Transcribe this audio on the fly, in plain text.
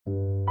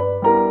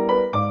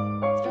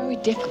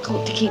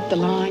difficult to keep the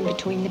line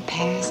between the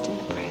past and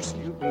the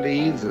present. Do you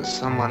believe that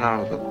someone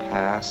out of the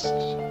past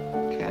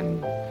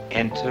can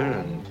enter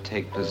and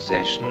take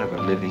possession of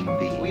a living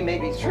being? We may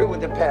be through with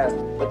the past,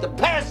 but the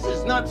past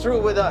is not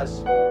through with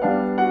us.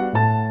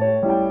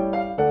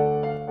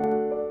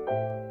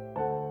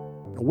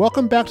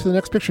 Welcome back to The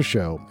Next Picture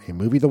Show, a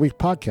Movie of the Week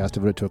podcast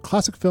devoted to a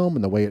classic film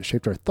and the way it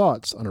shaped our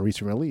thoughts on a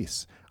recent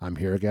release. I'm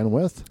here again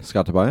with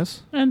Scott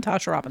Tobias and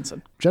Tasha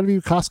Robinson.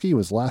 Genevieve Koski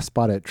was last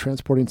spotted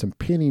transporting some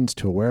paintings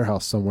to a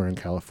warehouse somewhere in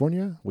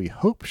California. We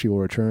hope she will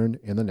return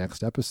in the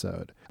next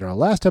episode. In our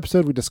last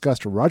episode, we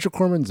discussed Roger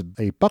Corman's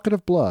A Bucket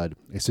of Blood,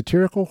 a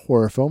satirical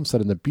horror film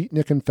set in the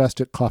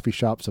beatnik-infested coffee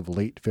shops of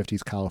late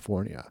 50s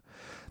California.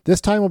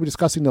 This time we'll be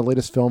discussing the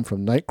latest film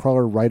from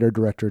Nightcrawler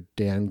writer-director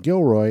Dan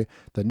Gilroy,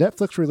 the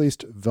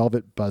Netflix-released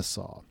Velvet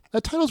Buzzsaw.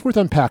 That title's worth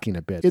unpacking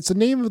a bit. It's the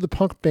name of the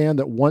punk band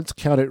that once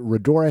counted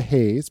Redora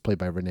Hayes, played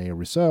by Renee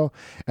Rousseau,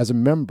 as a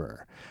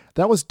member.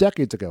 That was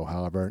decades ago,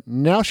 however.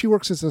 Now she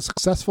works as a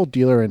successful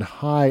dealer in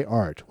high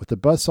art, with the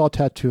Buzzsaw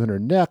tattoo on her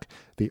neck,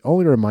 the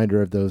only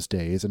reminder of those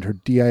days, and her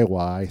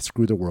DIY,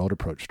 screw-the-world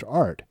approach to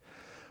art.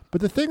 But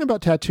the thing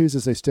about tattoos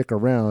is they stick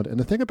around, and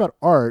the thing about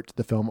art,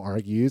 the film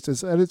argues, is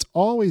that it's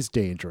always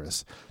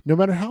dangerous, no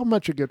matter how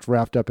much it gets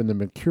wrapped up in the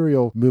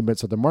mercurial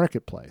movements of the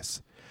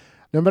marketplace.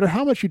 No matter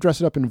how much you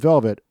dress it up in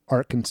velvet,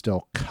 art can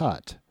still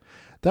cut.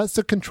 That's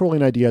the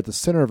controlling idea at the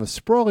center of a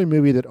sprawling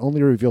movie that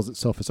only reveals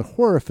itself as a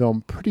horror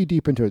film pretty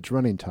deep into its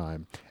running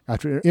time,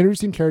 after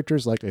introducing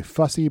characters like a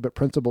fussy but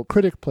principled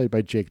critic played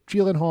by Jake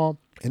Gyllenhaal,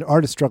 an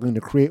artist struggling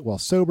to create while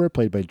sober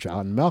played by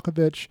John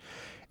Malkovich,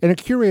 and a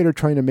curator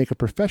trying to make a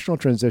professional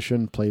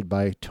transition played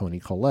by Toni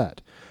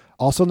Collette.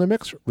 Also in the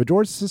mix,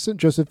 Redore's assistant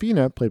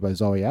Josephina, played by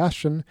Zoe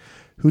Ashton,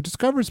 who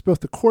discovers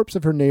both the corpse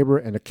of her neighbor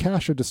and a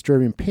cache of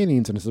disturbing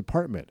paintings in his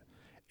apartment.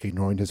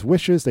 Ignoring his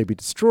wishes they be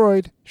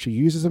destroyed, she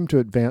uses them to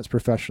advance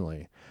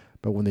professionally.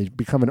 But when they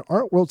become an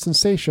art world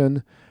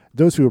sensation,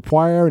 those who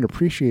acquire and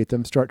appreciate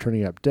them start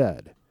turning up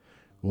dead.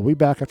 We'll be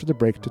back after the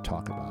break to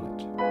talk about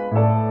it.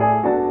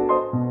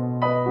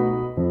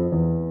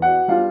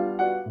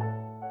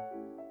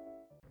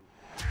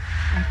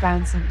 I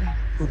found something.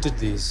 Who did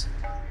these?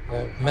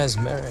 They're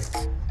mesmeric.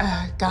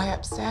 Guy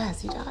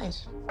upstairs, he died.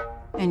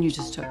 And you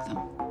just took them?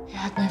 He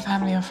had no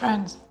family or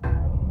friends.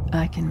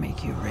 I can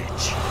make you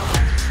rich.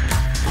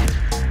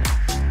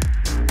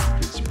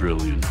 It's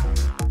brilliant.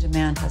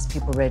 Demand has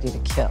people ready to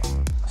kill.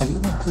 Have you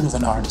ever heard of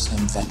an artist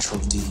named Ventral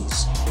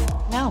D's?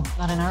 No,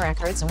 not in our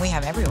records, and we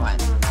have everyone.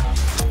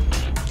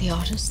 The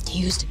artist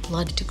used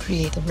blood to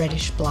create the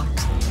reddish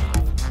blacks.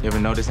 You ever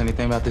notice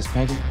anything about this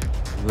painting?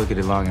 You look at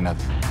it long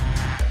enough,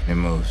 it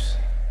moves.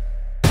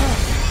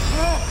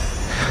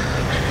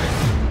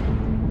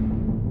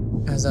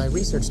 As I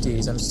research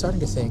these, I'm starting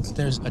to think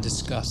there's a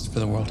disgust for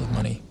the world of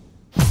money.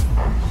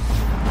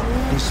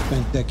 He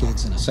spent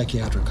decades in a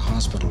psychiatric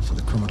hospital for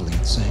the criminally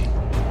insane.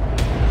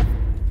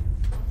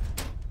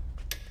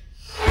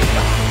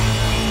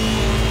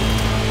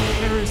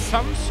 There is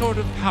some sort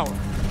of power.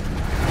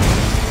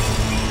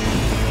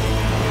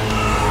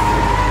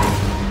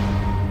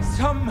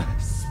 Some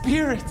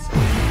spirit.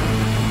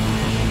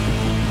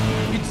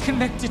 It's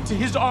connected to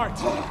his art.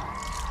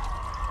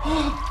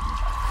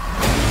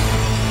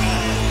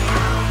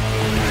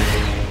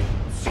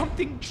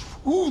 Something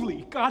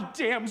truly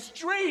goddamn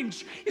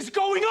strange is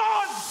going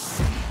on!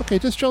 Okay,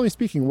 just generally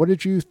speaking, what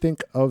did you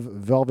think of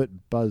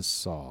Velvet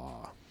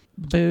Buzzsaw?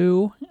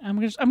 Boo. I'm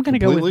gonna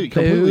go with boo.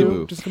 Completely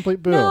boo. Just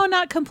complete boo. No,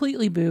 not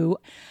completely boo.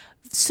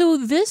 So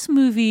this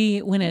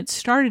movie, when it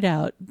started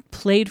out,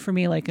 played for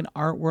me like an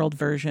art world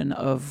version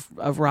of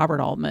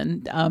Robert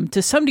Altman.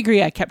 To some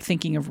degree, I kept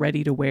thinking of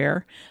Ready to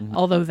Wear,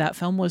 although that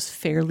film was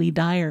fairly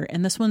dire.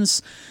 And this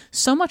one's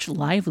so much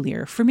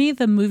livelier. For me,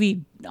 the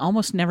movie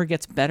almost never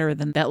gets better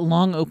than that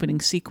long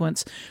opening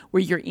sequence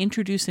where you're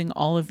introducing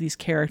all of these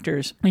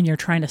characters and you're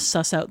trying to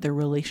suss out their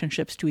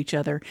relationships to each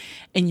other,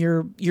 and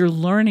you're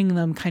learning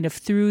them kind of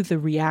through the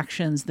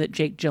reactions that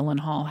Jake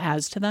Gyllenhaal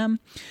has to them.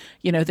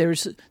 You know,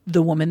 there's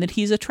the woman that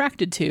he's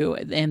attracted to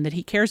and that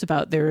he cares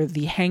about. There are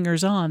the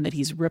hangers-on that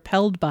he's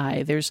repelled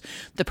by. There's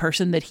the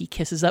person that he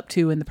kisses up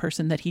to and the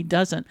person that he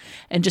doesn't.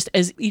 And just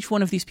as each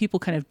one of these people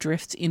kind of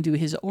drifts into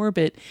his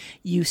orbit,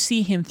 you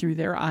see him through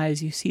their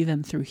eyes, you see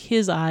them through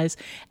his eyes.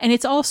 And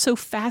it's all so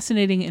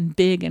fascinating and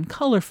big and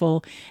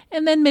colorful.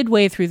 And then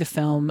midway through the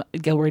film,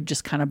 Gilroy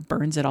just kind of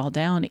burns it all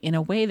down in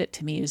a way that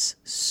to me is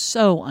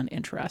so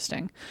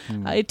uninteresting.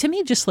 To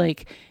me, just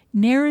like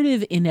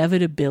narrative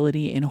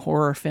inevitability in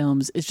horror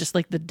films is just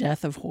like the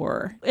death of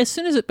horror. As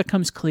soon as it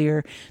becomes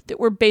clear that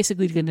we're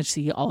basically going to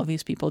see all of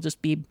these people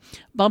just be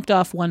bumped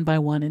off one by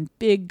one in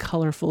big,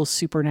 colorful,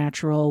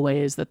 supernatural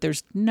ways that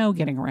there's no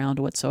getting around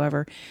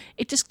whatsoever,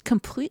 it just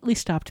completely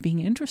stopped being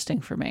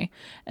interesting for me.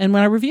 And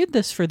when I reviewed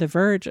this for The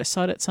Verge, I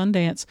saw it at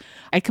Sundance,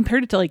 I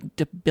compared it to like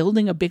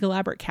building a big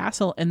elaborate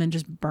castle and then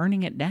just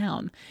burning it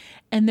down.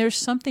 And there's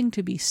something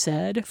to be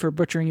said for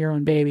butchering your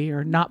own baby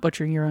or not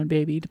butchering your own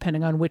baby,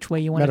 depending on which way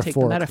you want to take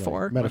the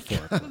metaphor.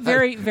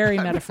 Very, very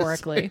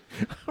metaphorically.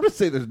 I'm going to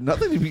say there's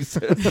nothing to be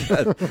said about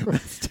that.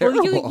 That's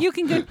terrible. Well, you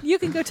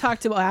can go talk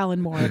to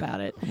Alan Moore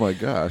about it. Oh my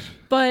gosh.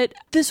 But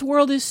this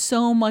world is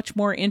so much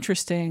more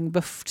interesting,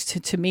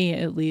 to me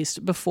at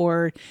least,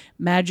 before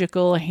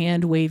magical,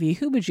 hand-wavy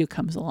Hoobajoo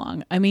comes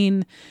along. I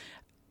mean,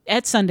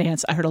 at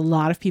Sundance, I heard a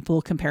lot of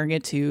people comparing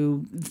it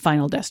to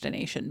Final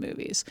Destination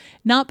movies.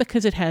 Not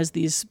because it has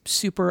these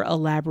super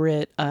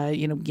elaborate,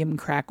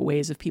 gimcrack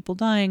ways of people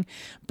dying,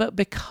 but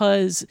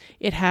because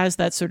it has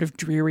that sort of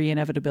dreary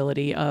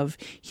inevitability of,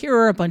 here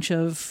are a bunch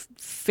of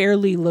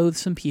fairly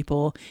loathsome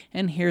people,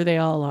 and here they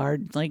all are,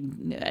 like,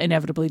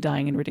 inevitably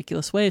dying in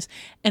ridiculous ways.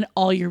 And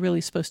all you're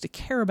really supposed to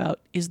care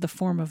about is the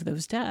form of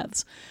those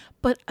deaths.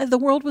 But the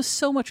world was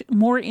so much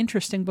more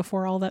interesting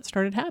before all that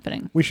started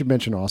happening. We should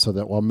mention also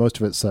that while most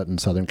of it's set in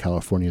Southern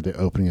California, the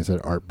opening is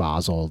at Art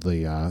Basel,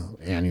 the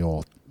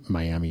annual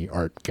Miami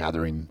art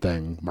gathering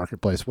thing,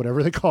 marketplace,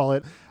 whatever they call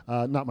it.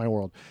 Not my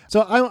world.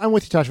 So I'm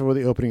with you, Tasha, where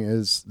the opening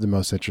is the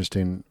most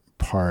interesting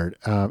part.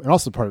 And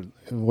also the part of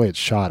the way it's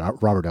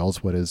shot. Robert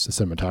Elswood is a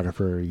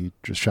cinematographer. He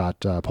just shot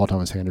Paul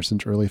Thomas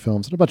Anderson's early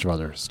films and a bunch of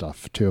other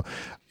stuff too.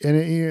 And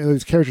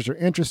these characters are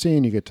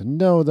interesting. You get to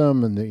know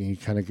them, and you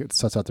kind of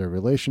suss out their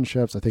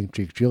relationships. I think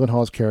Jake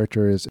Gyllenhaal's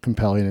character is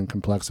compelling and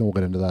complex, and we'll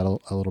get into that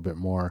a little bit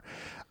more.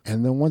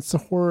 And then once the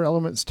horror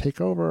elements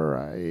take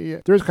over,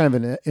 there's kind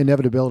of an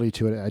inevitability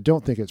to it. I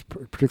don't think it's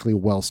particularly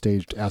well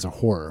staged as a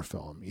horror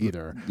film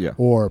either,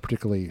 or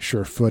particularly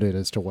sure-footed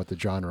as to what the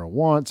genre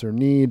wants or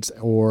needs,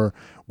 or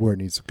where it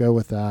needs to go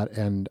with that.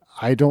 And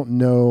I don't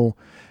know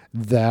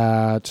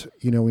that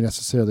we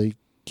necessarily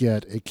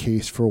get a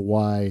case for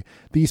why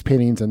these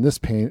paintings and this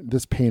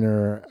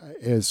painter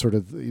is sort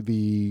of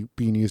being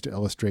used to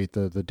illustrate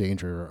the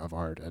danger of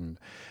art and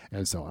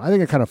so on. I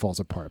think it kind of falls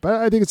apart, but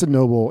I think it's a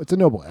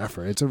noble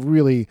effort. It's a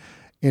really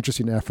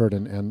interesting effort,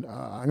 and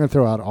I'm going to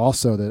throw out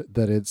also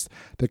that it's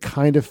the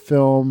kind of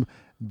film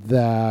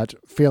that,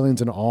 failings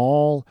and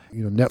all,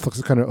 Netflix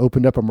has kind of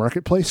opened up a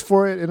marketplace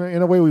for it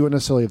in a way we wouldn't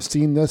necessarily have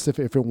seen this if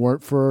it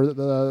weren't for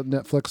the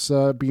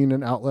Netflix being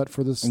an outlet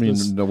for this. I mean,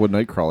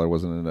 Nightcrawler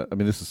wasn't in it. I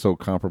mean, this is so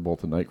comparable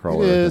to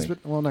Nightcrawler. It is,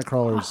 but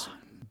Nightcrawler's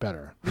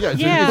better.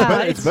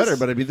 Yeah, it's better.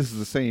 But I mean, this is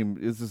the same.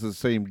 This is the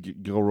same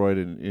Gilroy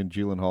and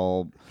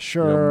Gyllenhaal.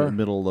 Sure,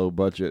 middle low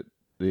budget.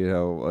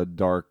 A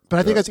dark. But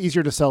I think that's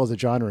easier to sell as a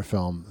genre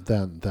film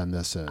than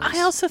this is.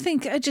 I also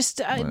think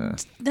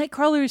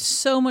Nightcrawler is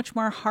so much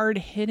more hard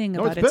hitting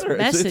about its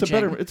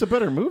messaging. It's a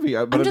better movie.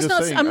 I'm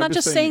not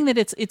just saying that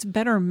it's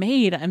better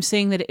made. I'm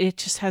saying that it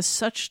just has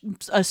such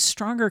a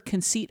stronger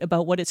conceit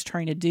about what it's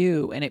trying to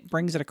do, and it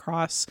brings it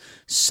across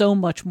so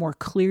much more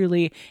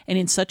clearly and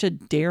in such a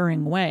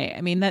daring way.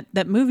 I mean,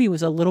 that movie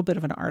was a little bit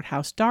of an art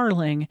house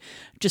darling,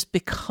 just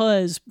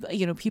because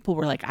people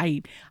were like,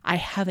 I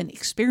haven't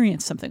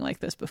experienced something like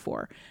this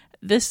before.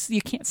 This,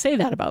 you can't say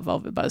that about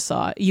Velvet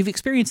Buzzsaw. You've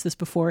experienced this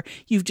before.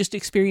 You've just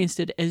experienced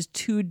it as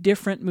two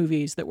different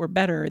movies that were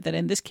better, that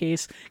in this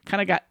case kind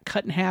of got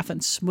cut in half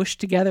and smushed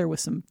together with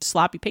some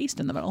sloppy paste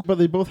in the middle. But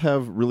they both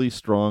have really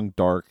strong,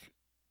 dark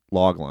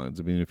log lines.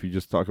 I mean, if you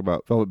just talk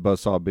about Velvet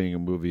Buzzsaw being a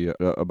movie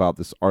about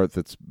this art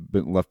that's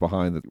been left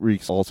behind that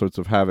wreaks all sorts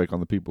of havoc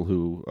on the people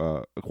who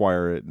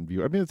acquire it and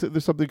view it. I mean,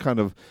 there's something kind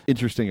of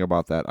interesting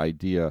about that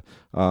idea.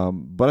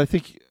 But I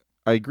think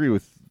I agree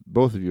with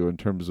both of you in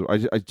terms of,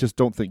 I just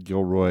don't think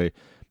Gilroy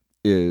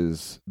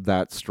is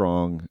that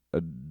strong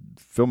a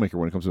filmmaker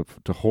when it comes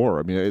to horror.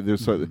 I mean,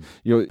 there's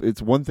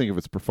it's one thing if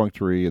it's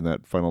perfunctory in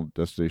that Final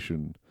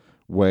Destination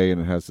way and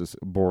it has this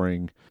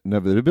boring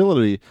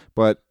inevitability,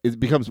 but it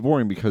becomes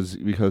boring because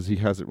he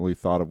hasn't really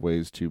thought of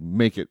ways to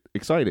make it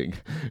exciting.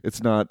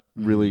 It's not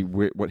really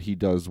what he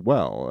does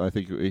well. I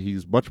think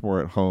he's much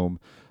more at home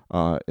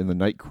in the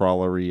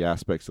Nightcrawlery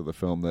aspects of the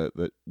film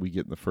that we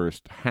get in the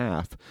first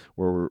half,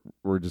 where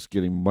we're just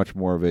getting much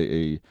more of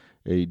a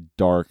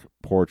dark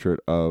portrait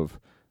of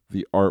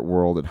the art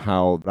world and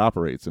how it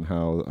operates and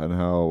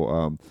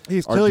how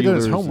he's clearly done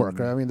his homework.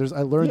 I mean,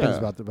 I learned things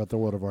about the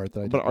world of art that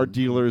I didn't. But art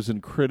dealers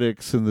and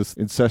critics and this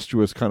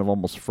incestuous kind of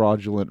almost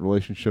fraudulent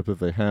relationship that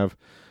they have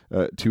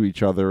to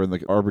each other, and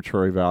the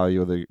arbitrary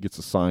value that gets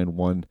assigned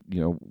one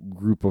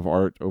group of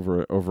art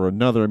over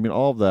another. I mean,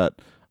 all of that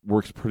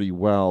works pretty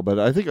well, but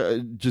I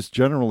think just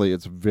generally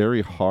it's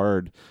very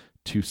hard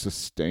to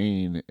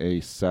sustain a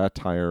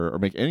satire, or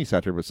make any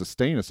satire, but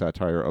sustain a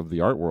satire of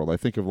the art world. I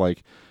think of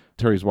like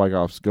Terry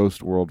Zweigoff's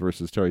Ghost World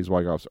versus Terry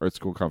Zweigoff's Art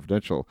School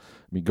Confidential.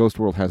 I mean, Ghost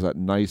World has that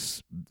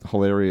nice,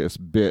 hilarious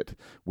bit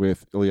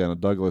with Ileana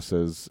Douglas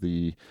as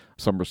the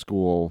summer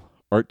school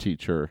art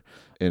teacher,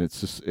 and it's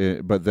just.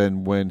 But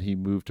then when he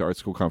moved to Art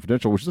School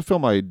Confidential, which is a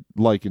film I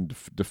like and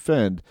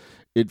defend,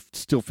 it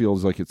still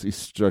feels like it's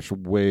stretched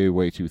way,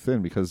 way too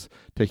thin, because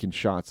taking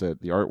shots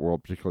at the art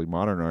world, particularly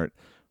modern art,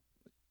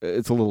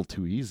 it's a little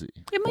too easy.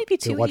 It might be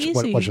too easy.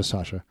 Watch this,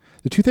 Sasha.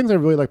 The two things I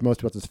really like most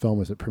about this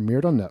film is it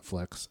premiered on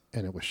Netflix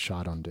and it was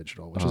shot on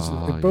digital, which is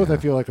both I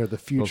feel like are the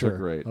future. Those are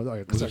great.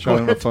 Was it shot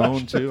on a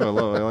phone too? I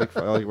like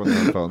when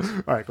they're on phones.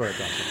 All right, go ahead,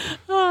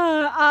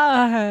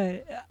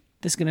 Sasha.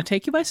 This is going to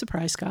take you by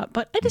surprise, Scott,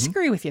 but I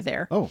disagree with you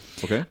there. Oh,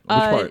 okay. Which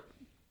part?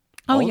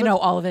 Oh,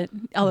 all of it.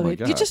 All of it.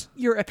 God.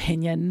 Your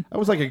opinion. I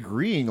was like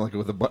agreeing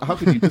how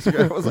could you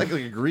disagree? I was like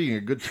agreeing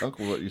a good chunk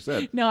of what you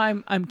said. No,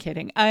 I'm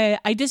kidding.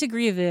 I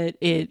disagree that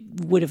it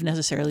would have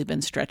necessarily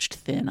been stretched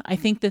thin. I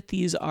think that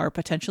these are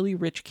potentially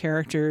rich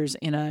characters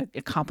in a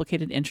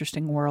complicated,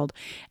 interesting world.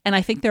 And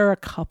I think there are a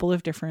couple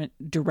of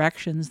different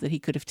directions that he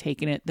could have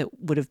taken it that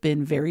would have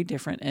been very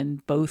different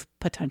and both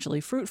potentially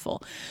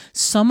fruitful.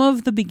 Some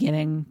of the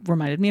beginning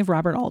reminded me of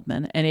Robert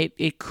Altman, and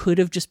it could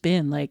have just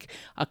been like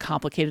a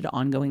complicated,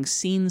 ongoing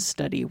scene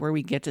study where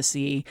we get to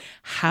see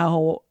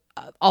how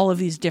all of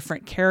these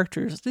different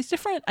characters, these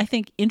different, I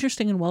think,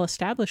 interesting and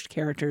well-established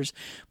characters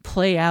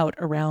play out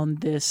around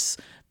this,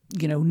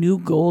 new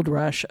gold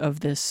rush of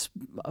this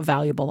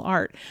valuable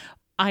art.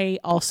 I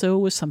also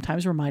was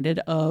sometimes reminded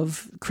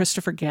of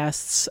Christopher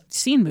Guest's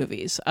scene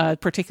movies,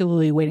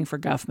 particularly Waiting for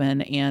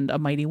Guffman and A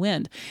Mighty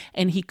Wind.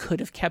 And he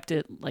could have kept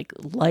it like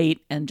light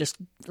and just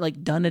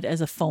like done it as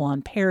a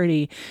full-on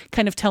parody,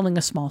 kind of telling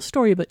a small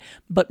story,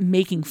 but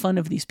making fun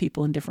of these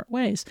people in different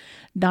ways.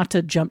 Not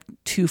to jump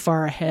too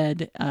far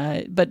ahead,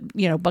 but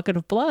Bucket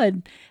of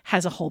Blood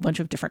has a whole bunch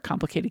of different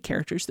complicated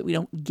characters that we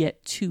don't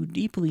get too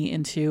deeply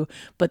into,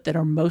 but that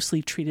are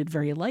mostly treated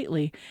very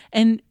lightly.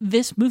 And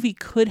this movie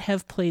could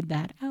have played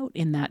that out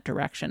in that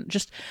direction.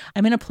 Just,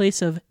 I'm in a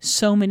place of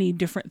so many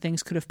different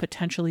things could have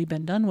potentially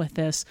been done with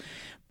this,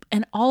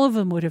 and all of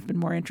them would have been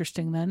more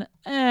interesting than,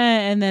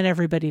 and then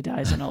everybody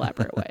dies in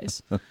elaborate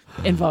ways,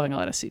 involving a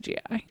lot of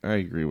CGI. I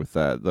agree with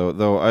that,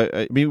 though.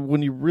 I mean,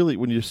 when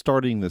you're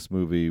starting this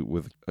movie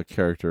with a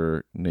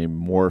character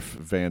named Morph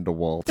Van de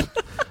Walt,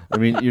 I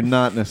mean, you're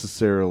not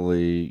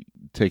necessarily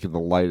taking the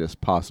lightest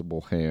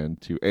possible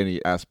hand to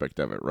any aspect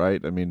of it,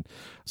 right? I mean,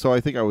 so I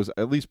think I was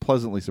at least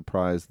pleasantly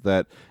surprised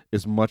that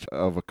as much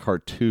of a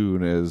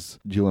cartoon as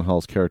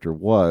Gyllenhaal's character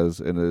was,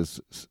 and as,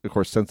 of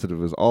course,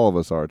 sensitive as all of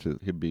us are to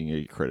him being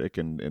a critic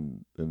and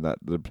that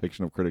the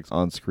depiction of critics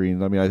on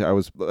screen. I mean, I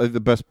was the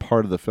best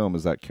part of the film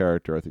is that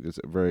character. I think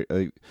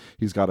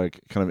he's got a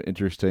kind of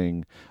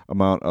interesting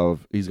amount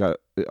of, he's got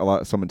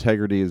some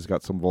integrity, he's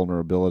got some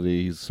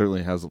vulnerability, he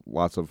certainly has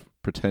lots of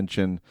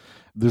pretension.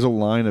 There's a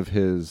line of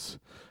his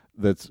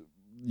that's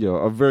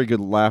a very good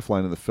laugh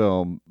line in the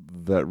film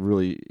that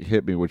really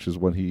hit me, which is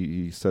when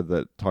he said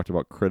that, talked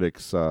about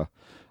critics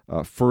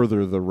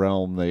further the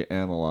realm they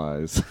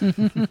analyze.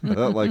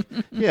 Like,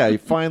 yeah,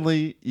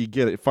 finally you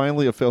get it.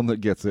 Finally a film that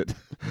gets it.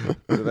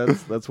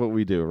 That's what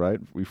we do, right?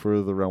 We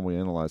further the realm we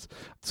analyze.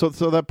 So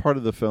that part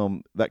of the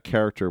film, that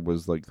character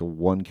was like the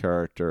one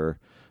character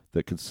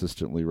that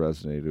consistently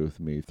resonated with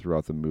me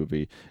throughout the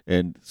movie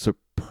and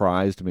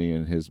surprised me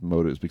in his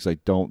motives, because I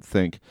don't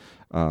think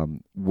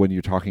when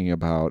you're talking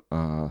about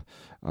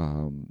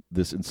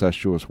this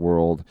incestuous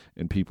world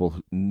and people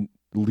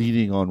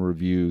leading on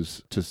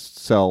reviews to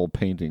sell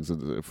paintings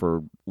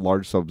for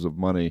large sums of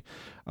money,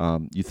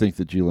 you think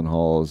that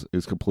Gyllenhaal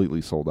is completely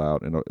sold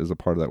out and is a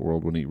part of that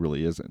world when he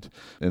really isn't,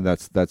 and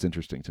that's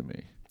interesting to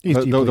me.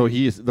 Though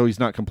he's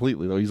not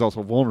completely, though he's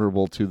also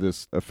vulnerable to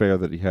this affair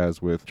that he has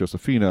with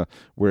Josephina,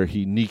 where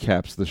he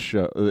kneecaps the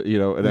show,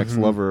 an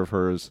ex-lover of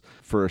hers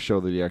for a show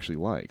that he actually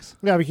likes.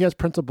 Yeah, but he has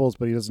principles,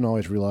 but he doesn't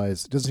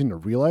seem to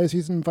realize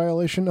he's in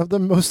violation of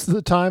them most of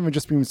the time, and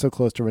just being so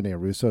close to Rene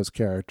Russo's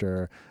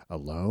character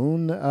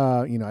alone.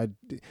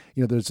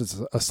 There's this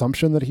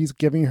assumption that he's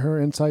giving her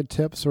inside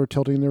tips or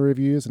tilting the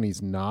reviews, and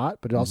he's not.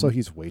 But also,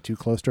 he's way too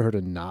close to her to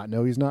not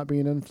know he's not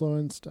being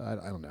influenced. I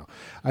don't know.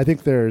 I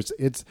think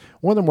it's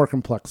one of the more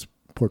complex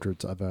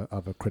portraits of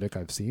a critic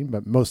I've seen,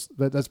 but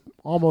that's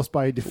almost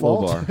by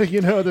default.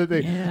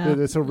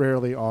 They so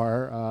rarely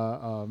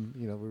are.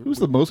 Who's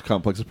the most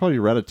complex? It's probably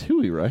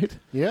Ratatouille, right?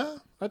 Yeah.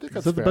 I think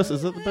that's the best.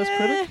 Is that the best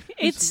critic?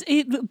 It's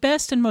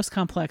best and most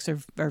complex are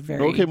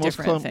very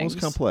different things.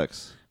 Most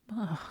complex.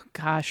 Oh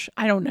gosh,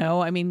 I don't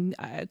know. I mean,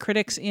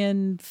 critics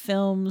in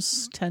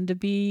films tend to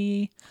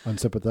be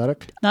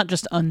unsympathetic. Not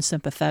just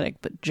unsympathetic,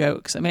 but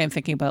jokes. I mean, I'm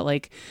thinking about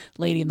like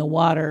Lady in the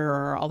Water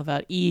or All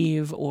About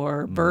Eve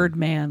or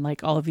Birdman,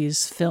 like all of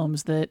these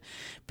films that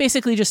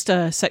basically just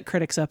set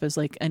critics up as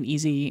like an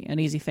easy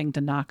thing to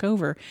knock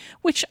over,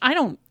 which I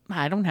don't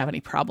have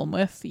any problem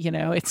with.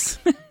 It's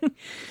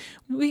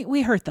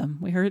we hurt them.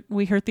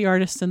 We hurt the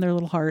artists in their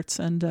little hearts,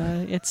 and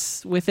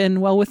it's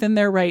within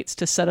their rights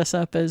to set us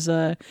up as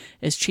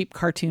cheap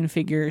cartoon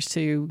figures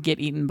to get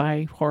eaten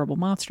by horrible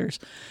monsters.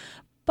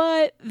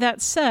 But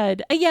that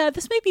said,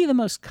 this may be the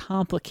most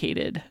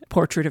complicated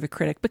portrait of a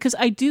critic, because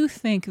I do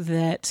think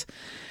that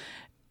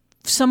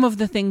some of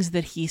the things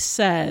that he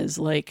says,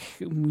 like,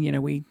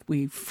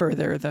 we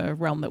further the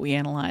realm that we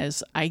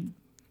analyze, I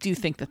do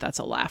think that that's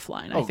a laugh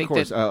line. Of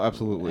course,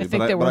 absolutely.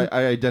 But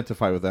I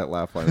identify with that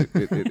laugh line.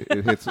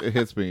 It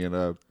hits me in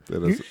a.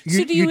 Do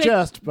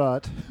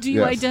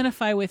you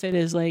identify with it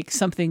as like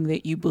something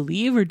that you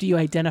believe, or do you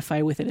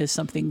identify with it as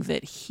something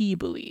that he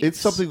believes? It's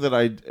something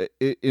that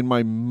in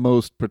my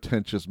most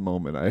pretentious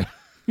moment,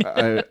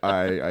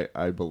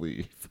 I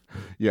believe.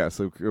 Yeah,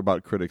 so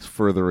about critics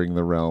furthering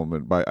the realm,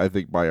 and by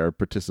our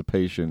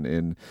participation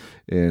in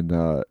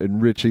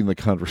enriching the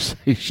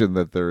conversation,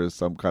 that there is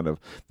some kind of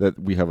that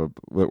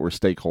we're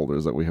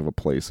stakeholders, that we have a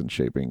place in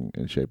shaping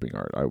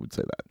art. I would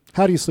say that.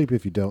 How do you sleep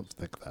if you don't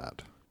think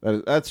that?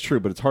 That's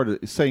true, but it's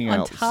hard to saying it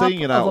out.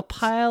 Of a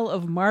pile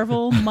of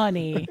Marvel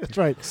money. That's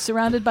right.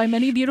 Surrounded by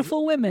many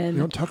beautiful women.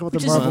 You don't talk about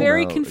which the Marvel. is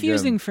very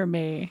confusing for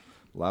me.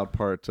 Loud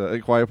part,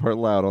 quiet part,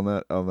 loud on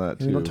that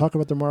too. You don't talk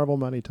about the Marvel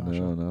money, Tasha.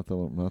 No,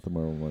 not the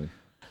Marvel money.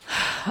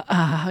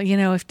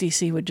 If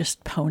DC would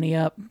just pony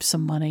up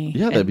some money,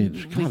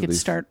 we could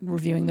start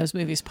reviewing those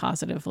movies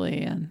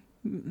positively, and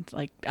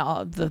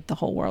the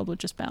whole world would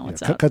just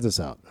balance out. Cut this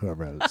out,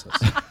 whoever edits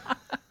this.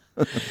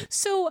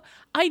 So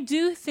I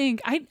do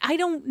think I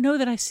don't know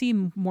that I see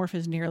Morph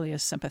as nearly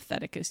as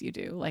sympathetic as you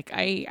do. Like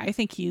I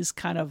think he's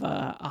kind of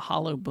a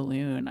hollow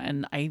balloon,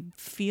 and I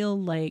feel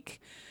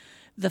like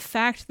the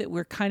fact that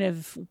we're kind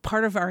of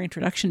part of our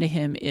introduction to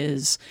him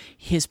is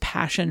his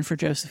passion for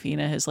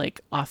Josephina, his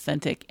like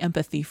authentic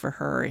empathy for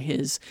her,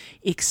 his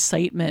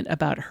excitement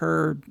about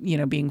her,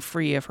 being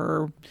free of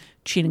her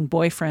cheating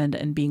boyfriend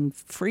and being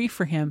free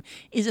for him,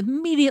 is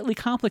immediately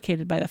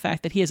complicated by the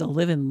fact that he has a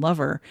live-in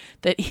lover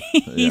that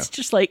he's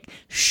just like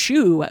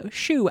shoo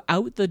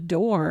out the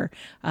door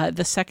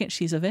the second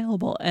she's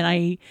available.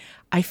 And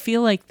I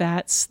feel like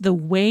that's the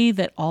way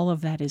that all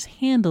of that is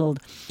handled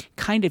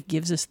kind of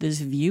gives us this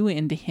view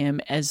into him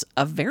as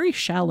a very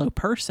shallow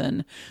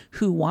person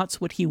who wants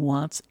what he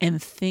wants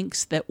and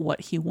thinks that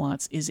what he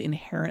wants is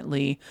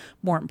inherently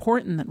more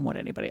important than what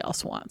anybody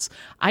else wants.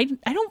 I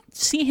don't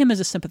see him as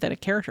a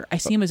sympathetic character. I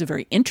see him as a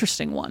very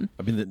interesting one.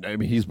 I mean,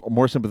 he's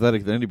more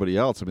sympathetic than anybody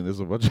else. I mean, there's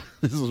a bunch.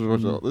 This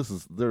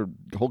is their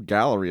whole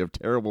gallery of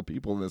terrible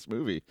people in this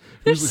movie.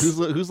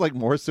 Who's like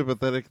more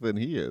sympathetic than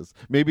he is?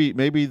 Maybe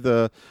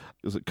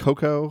is it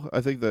Coco?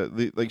 I think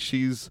that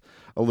she's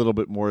a little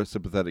bit more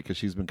sympathetic because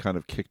she's been kind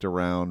of kicked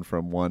around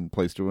from one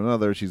place to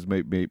another. She's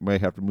may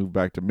have to move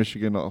back to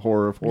Michigan. A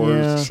horror of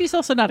horrors. Yeah. She's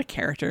also not a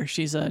character.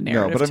 She's a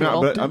narrative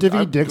tool.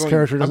 Daveed Diggs'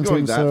 character doesn't I'm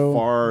going seem that so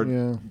far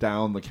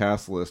down the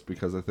cast list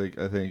because I think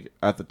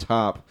at the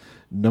top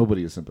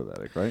nobody is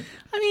sympathetic, right?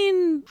 I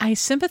mean, I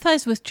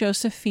sympathize with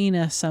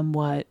Josephina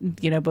somewhat,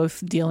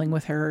 both dealing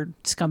with her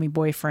scummy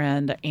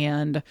boyfriend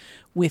and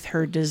with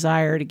her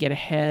desire to get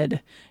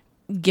ahead,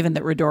 given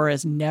that Redora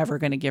is never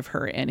going to give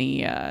her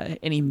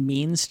any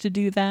means to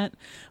do that.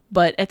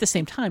 But at the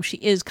same time, she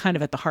is kind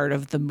of at the heart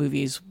of the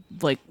movie's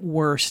like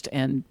worst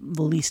and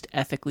least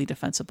ethically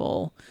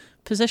defensible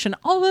position,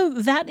 although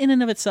that in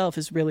and of itself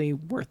is really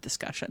worth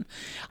discussion.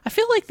 I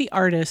feel like the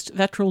artist,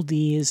 Vetril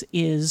Dees,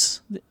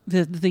 is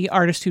the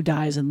artist who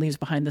dies and leaves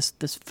behind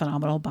this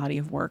phenomenal body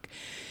of work,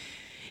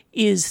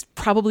 is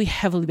probably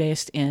heavily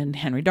based in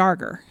Henry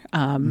Darger,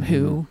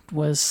 who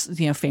was,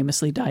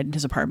 famously died in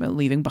his apartment,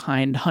 leaving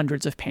behind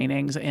hundreds of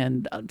paintings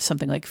and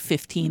something like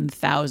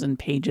 15,000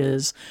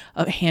 pages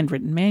of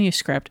handwritten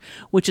manuscript,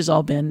 which has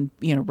all been,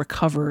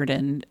 recovered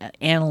and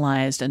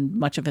analyzed, and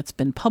much of it's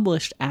been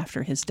published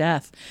after his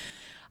death.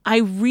 I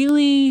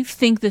really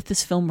think that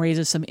this film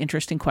raises some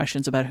interesting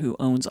questions about who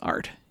owns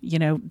art.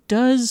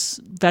 Does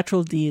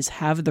Vetril Dees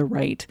have the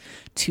right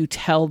to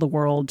tell the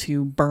world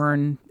to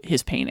burn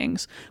his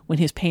paintings when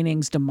his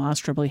paintings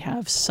demonstrably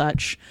have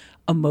such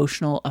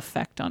emotional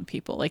effect on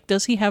people? Like,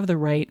 does he have the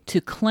right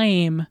to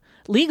claim,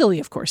 legally,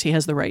 of course, he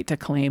has the right to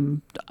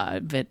claim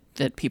that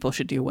people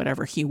should do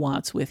whatever he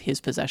wants with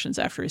his possessions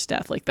after his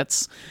death. Like,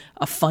 that's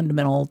a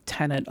fundamental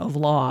tenet of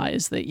law,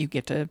 is that you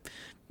get to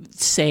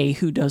say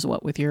who does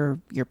what with your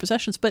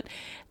possessions. But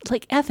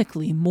like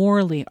ethically,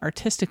 morally,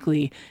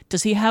 artistically,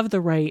 does he have the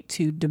right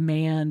to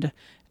demand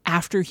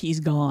after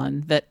he's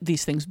gone that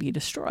these things be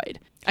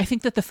destroyed? I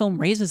think that the film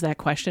raises that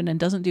question and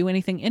doesn't do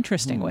anything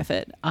interesting with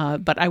it.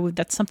 But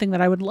that's something that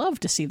I would love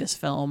to see this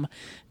film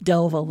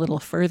delve a little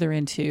further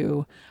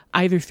into,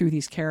 either through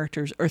these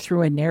characters or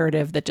through a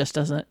narrative that just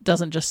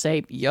doesn't just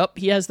say, yup,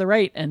 he has the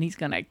right and he's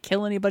going to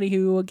kill anybody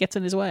who gets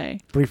in his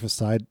way. Brief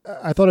aside,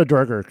 I thought of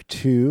Darger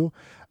too.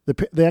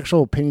 The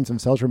actual paintings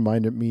themselves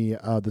reminded me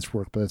of this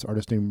work by this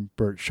artist named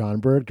Bert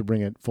Schonberg, to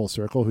bring it full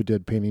circle, who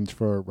did paintings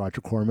for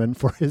Roger Corman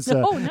for his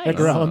nice.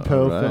 Edgar Allan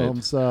Poe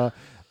films.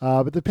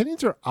 But the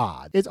paintings are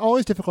odd. It's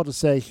always difficult to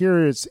say,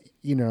 here's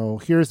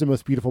the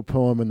most beautiful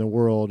poem in the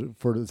world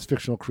for this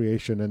fictional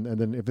creation. And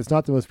then if it's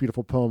not the most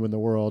beautiful poem in the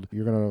world,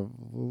 you're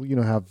going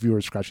to, have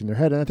viewers scratching their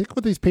head. And I think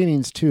with these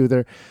paintings too,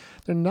 they're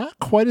not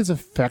quite as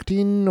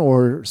affecting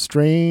or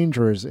strange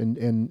or as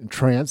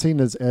entrancing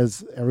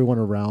as everyone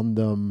around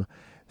them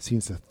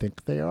seems to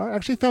think they are. I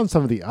actually found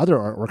some of the other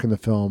artwork in the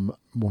film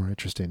more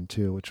interesting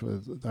too, which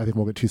was, I think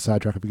we'll get too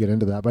sidetracked if we get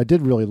into that, but I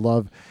did really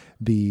love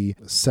the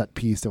set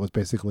piece that was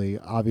basically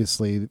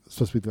obviously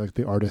supposed to be like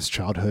the artist's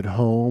childhood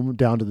home,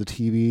 down to the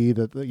TV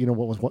that,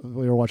 what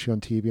we were watching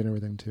on TV and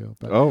everything too.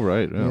 But,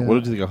 right. Yeah. What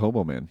did you think of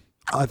Hobo Man?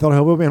 I thought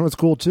Hobo Man was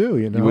cool too.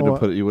 You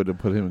wouldn't have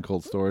put him in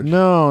cold storage.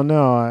 No.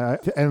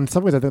 And in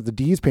some ways, I think the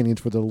Dees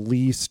paintings were the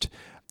least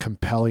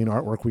compelling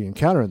artwork we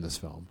encounter in this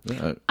film.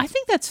 Yeah. I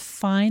think that's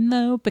fine,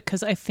 though,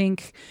 because I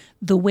think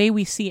the way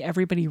we see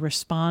everybody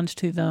respond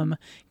to them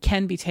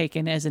can be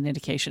taken as an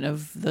indication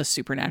of the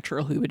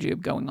supernatural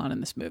hoobajoob going on in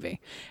this movie.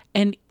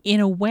 And in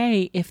a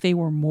way, if they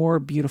were more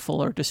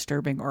beautiful or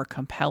disturbing or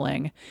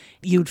compelling,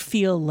 you'd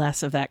feel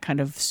less of that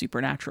kind of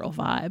supernatural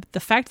vibe. The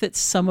fact that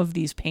some of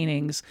these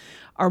paintings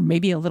are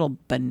maybe a little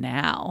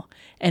banal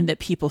and that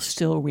people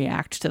still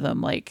react to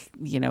them like,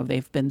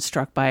 they've been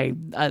struck by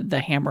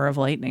the hammer of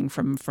lightning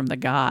from the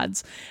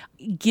gods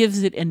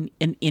gives it an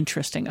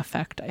interesting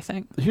effect, I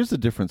think. Here's the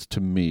difference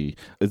to me.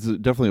 It's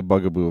definitely a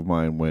bugaboo of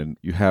mine when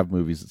you have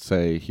movies that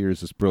say,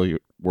 here's this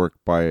brilliant work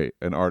by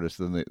an artist,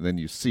 and then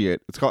you see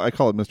it. I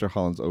call it Mr.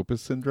 Holland's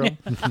Opus syndrome,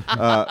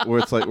 where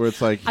it's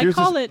like here's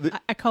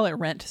I call it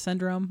Rent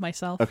syndrome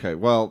myself. Okay,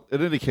 well,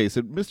 in any case,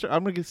 I'm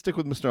going to stick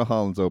with Mr.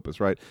 Holland's Opus,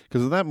 right?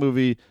 Because in that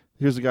movie,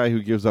 here's a guy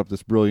who gives up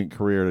this brilliant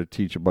career to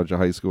teach a bunch of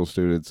high school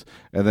students,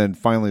 and then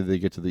finally they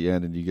get to the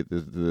end, and you get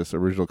this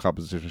original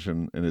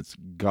composition, and it's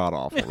god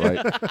awful,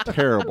 right?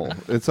 Terrible.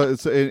 It's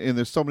and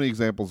there's so many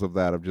examples of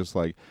that, of just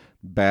like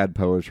bad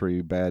poetry,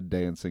 bad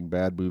dancing,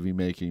 bad movie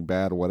making,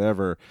 bad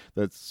whatever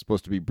that's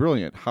supposed to be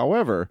brilliant.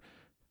 However,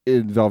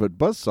 in Velvet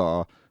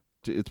Buzzsaw,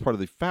 it's part of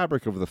the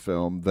fabric of the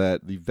film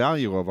that the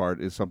value of art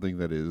is something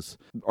that is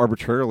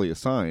arbitrarily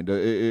assigned.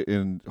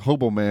 And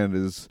Hobo Man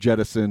is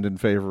jettisoned in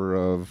favor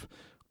of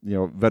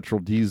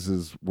Vetral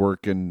Dees'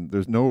 work, and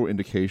there's no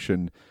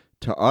indication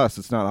to us,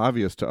 it's not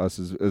obvious to us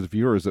as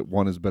viewers that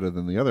one is better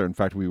than the other. In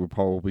fact, we would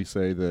probably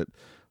say that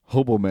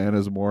Hobo Man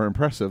is more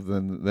impressive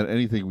than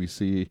anything we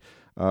see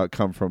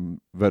come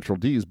from Vetral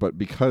Dees. But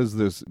because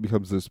this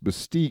becomes this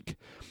mystique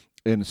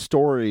and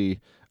story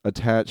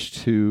attached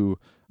to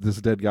this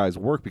dead guy's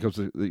work, because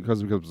it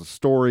becomes a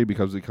story,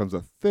 because it becomes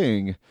a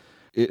thing,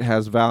 it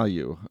has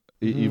value.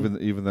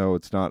 Even though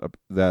it's not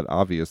that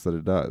obvious that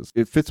it does.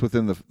 It fits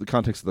within the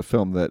context of the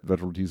film that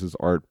Vetral Dees'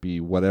 art be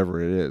whatever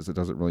it is. It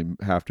doesn't really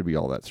have to be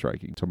all that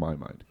striking, to my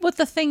mind. But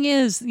the thing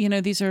is,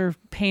 these are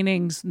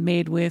paintings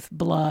made with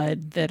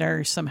blood that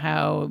are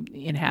somehow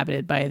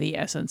inhabited by the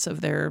essence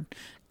of their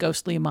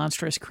ghostly,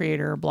 monstrous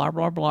creator, blah,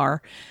 blah, blah.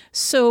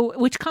 So,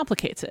 which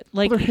complicates it.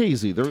 Like, they're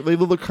hazy. They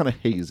look kind of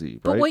hazy,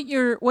 right?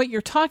 But what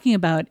you're talking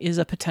about is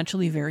a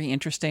potentially very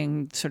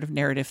interesting sort of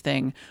narrative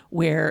thing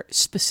where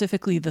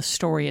specifically the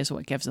story is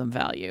what gives them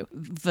value.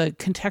 The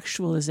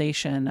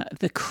contextualization,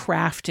 the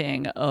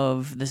crafting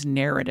of this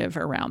narrative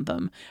around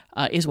them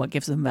is what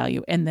gives them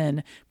value. And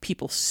then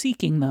people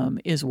seeking them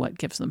is what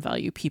gives them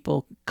value.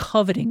 People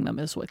coveting them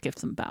is what gives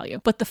them value.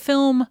 But the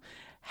film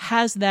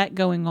has that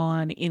going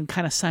on in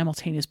kind of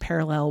simultaneous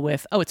parallel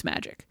with, it's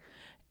magic.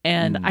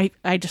 And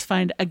I just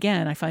find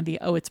the,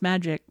 it's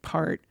magic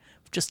part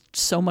just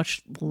so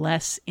much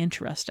less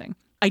interesting.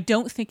 I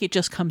don't think it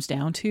just comes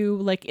down to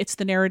like, it's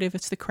the narrative,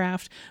 it's the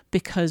craft,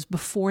 because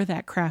before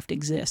that craft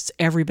exists,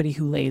 everybody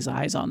who lays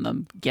eyes on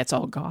them gets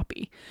all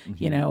gawpy,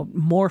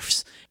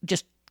 morphs,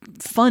 just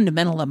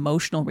fundamental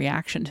emotional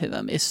reaction to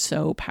them is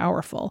so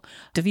powerful.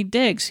 Daveed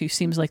Diggs, who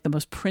seems like the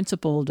most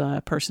principled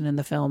person in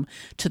the film,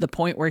 to the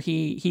point where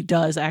he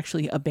does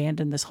actually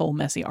abandon this whole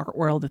messy art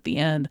world at the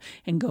end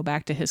and go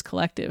back to his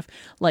collective,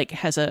 like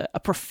has a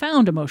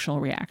profound emotional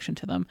reaction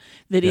to them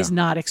that is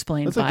not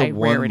explained by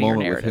rarity or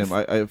narrative. With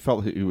him, I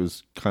felt he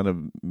was kind of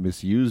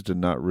misused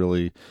and not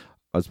really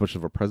as much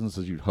of a presence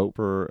as you'd hope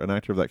for an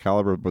actor of that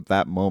caliber. But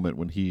that moment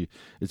when he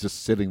is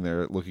just sitting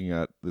there looking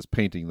at this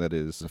painting that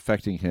is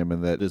affecting him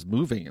and that is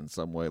moving in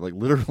some way, like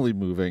literally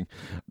moving,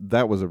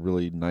 that was a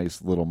really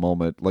nice little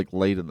moment, like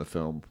late in the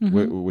film,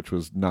 which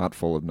was not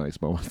full of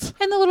nice moments.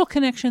 And the little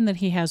connection that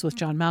he has with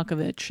John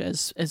Malkovich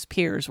as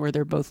peers, where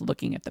they're both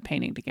looking at the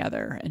painting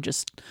together and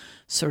just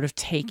sort of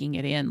taking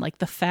it in. Like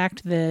the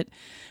fact that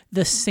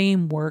the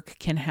same work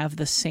can have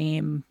the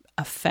same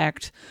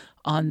effect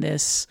on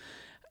this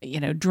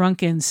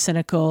drunken,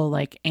 cynical,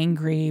 like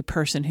angry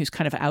person who's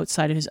kind of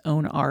outside of his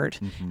own art,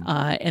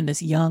 and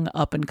this young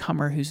up and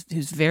comer who's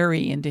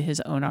very into his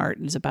own art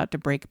and is about to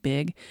break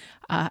big.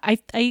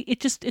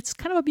 It's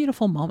kind of a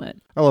beautiful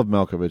moment. I love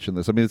Malkovich in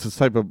this. I mean, it's this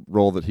type of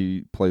role that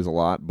he plays a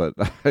lot, but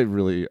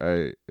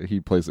he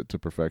plays it to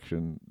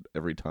perfection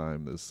every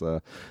time. This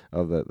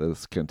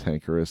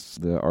cantankerous,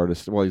 the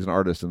artist. Well, he's an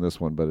artist in this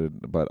one,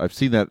 but I've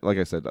seen that. Like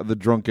I said, the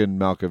drunken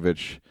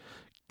Malkovich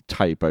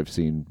type I've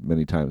seen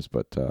many times,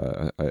 but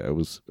I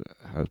was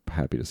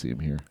happy to see him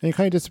here. And he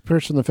kind of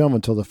disappears from the film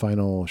until the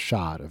final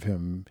shot of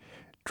him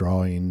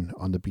drawing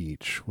on the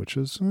beach, which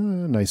is a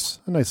nice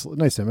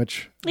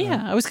image.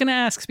 Yeah, I was going to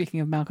ask, speaking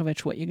of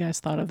Malkovich, what you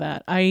guys thought of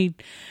that. I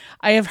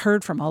have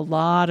heard from a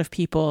lot of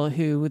people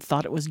who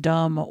thought it was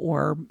dumb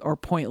or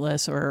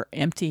pointless or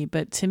empty,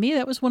 but to me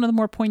that was one of the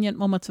more poignant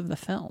moments of the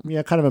film.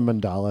 Yeah, kind of a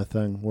mandala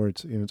thing where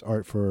it's it's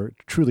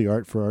truly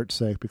art for art's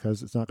sake,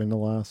 because it's not going to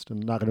last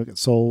and not going to get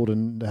sold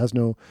and it has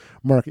no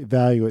market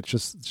value. It's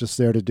just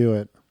there to do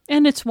it.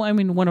 And it's, I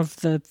mean, one of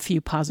the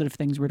few positive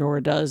things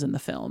Redora does in the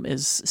film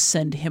is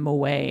send him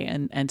away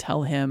and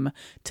tell him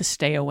to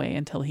stay away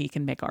until he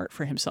can make art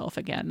for himself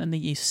again. And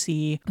then you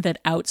see that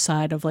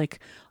outside of like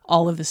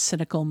all of this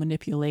cynical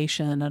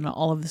manipulation and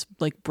all of this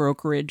like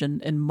brokerage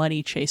and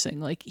money chasing,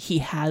 like he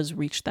has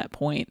reached that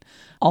point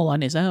all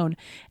on his own.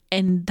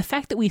 And the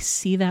fact that we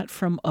see that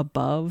from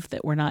above,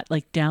 that we're not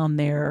like down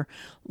there,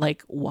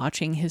 like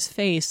watching his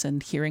face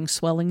and hearing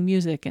swelling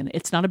music, and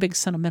it's not a big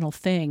sentimental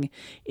thing.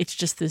 It's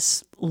just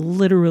this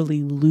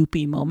literally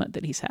loopy moment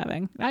that he's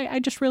having.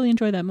 I just really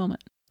enjoy that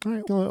moment. All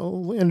right,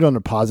 we'll end on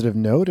a positive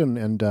note,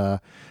 and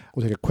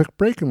we'll take a quick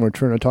break, and we'll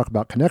return to talk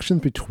about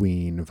connections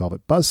between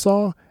Velvet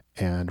Buzzsaw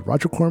and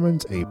Roger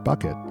Corman's A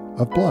Bucket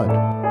of Blood.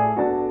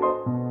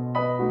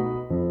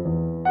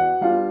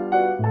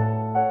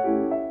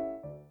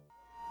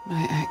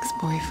 My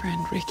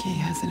ex-boyfriend Ricky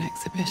has an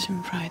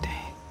exhibition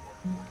Friday.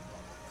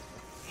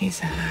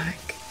 He's a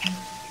hack.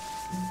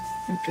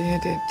 A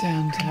bearded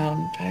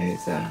downtown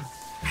poser.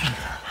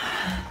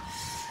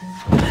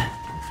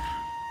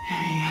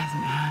 He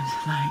hasn't had,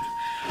 like,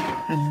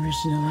 an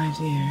original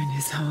idea in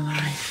his whole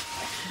life.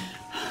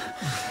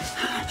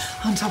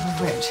 On top of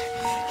which,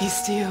 he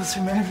steals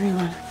from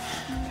everyone.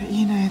 But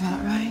you know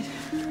that, right?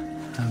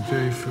 I'm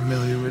very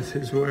familiar with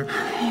his work.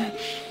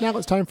 Now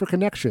it's time for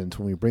Connections,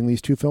 when we bring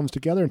these two films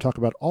together and talk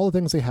about all the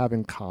things they have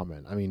in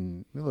common. I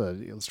mean,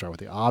 let's start with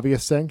the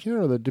obvious thing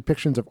here, the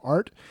depictions of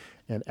art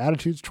and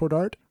attitudes toward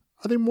art.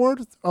 Are they more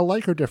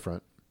alike or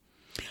different?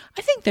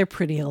 I think they're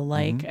pretty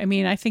alike. Mm-hmm. I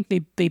mean, I think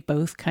they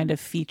both kind of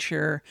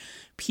feature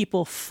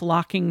people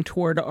flocking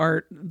toward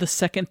art the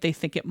second they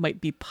think it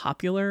might be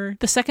popular,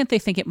 the second they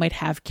think it might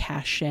have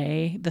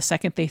cachet, the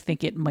second they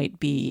think it might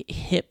be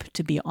hip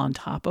to be on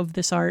top of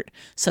this art.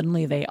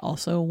 Suddenly they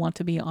also want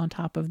to be on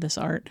top of this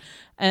art.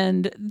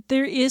 And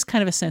there is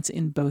kind of a sense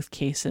in both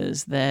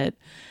cases that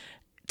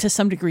to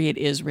some degree, it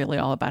is really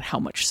all about how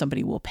much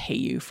somebody will pay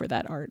you for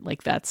that art.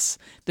 Like there's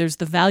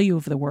the value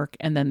of the work,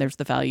 and then there's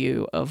the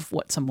value of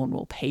what someone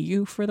will pay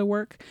you for the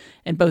work.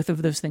 And both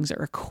of those things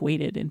are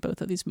equated in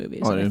both of these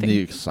movies. Oh, and I think the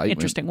excitement,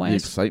 interesting ways.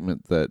 The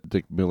excitement that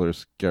Dick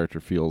Miller's character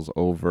feels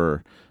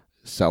over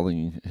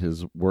selling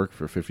his work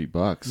for $50.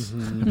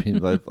 Mm-hmm. I mean,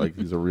 like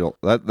he's a real.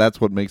 That's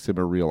what makes him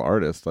a real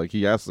artist. Like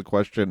he asks the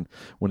question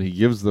when he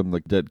gives them the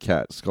dead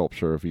cat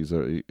sculpture if he's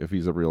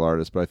a real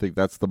artist. But I think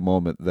that's the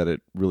moment that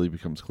it really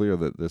becomes clear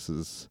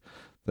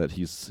that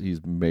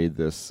he's made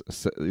this.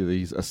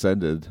 He's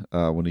ascended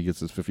when he gets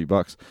his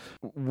 $50.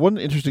 One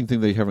interesting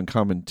thing they have in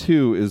common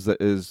too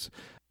is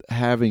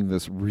having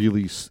this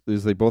really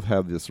is they both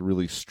have this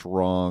really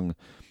strong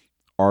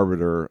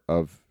arbiter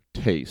of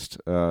taste.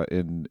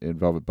 In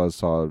Velvet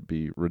Buzzsaw, it'd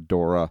be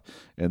Redora,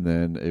 and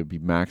then it would be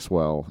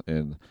Maxwell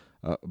in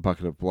A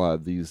Bucket of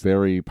Blood. These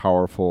very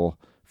powerful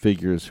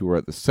figures who are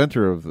at the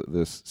center of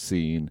this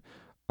scene,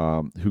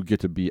 who get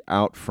to be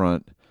out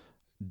front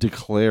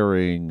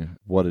declaring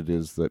what it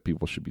is that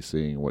people should be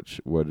seeing,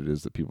 what it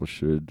is that people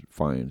should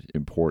find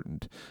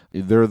important.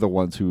 They're the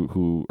ones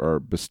who are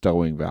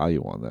bestowing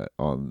value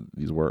on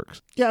these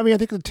works. Yeah, I mean, I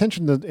think the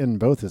tension in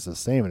both is the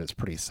same, and it's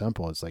pretty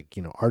simple. It's like,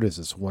 art is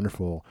this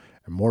wonderful,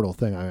 immortal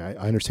thing. I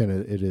understand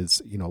it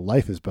is,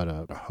 life is but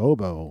a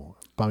hobo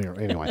bumming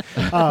anyway,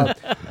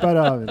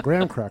 but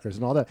graham crackers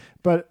and all that.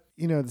 But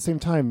at the same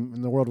time,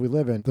 in the world we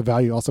live in, the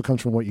value also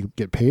comes from what you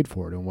get paid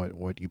for it and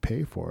what you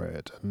pay for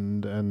it.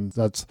 And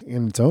that's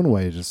in its own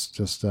way, just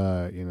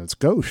it's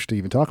gauche to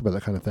even talk about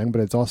that kind of thing,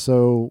 but it's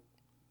also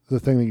the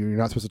thing that you're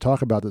not supposed to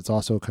talk about that's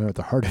also kind of at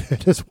the heart of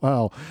it as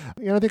well.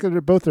 I think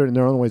that both in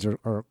their own ways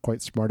are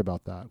quite smart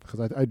about that,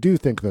 because I do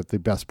think that the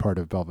best part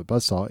of Velvet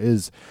Buzzsaw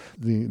is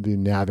the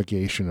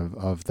navigation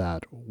of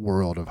that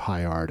world of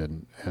high art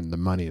and the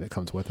money that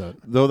comes with it.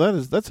 Though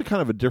that's a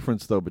kind of a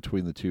difference though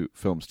between the two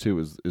films too,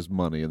 is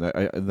money, and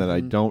that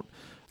I don't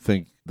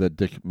think that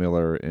Dick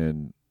Miller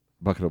in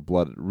Bucket of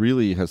Blood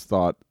really has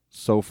thought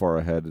so far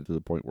ahead to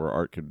the point where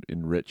art can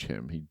enrich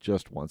him. He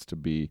just wants to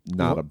be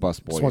not a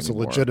busboy. He wants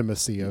anymore. the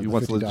legitimacy of He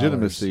wants $50.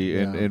 legitimacy,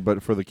 Yeah.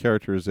 but for the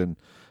characters in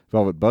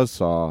Velvet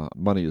Buzzsaw,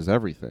 money is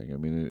everything. I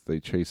mean, they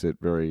chase it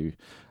very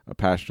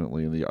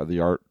passionately, and the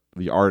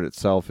art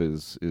itself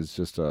is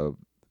just a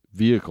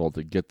vehicle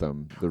to get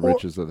them the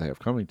riches that they have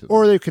coming to them.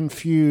 Or they've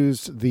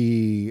confused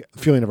the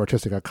feeling of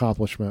artistic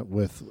accomplishment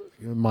with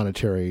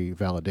monetary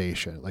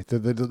validation. Like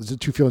the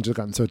two feelings have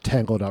gotten so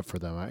tangled up for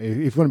them. If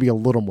you want to be a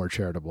little more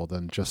charitable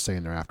than just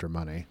saying they're after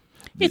money.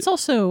 It's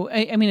also,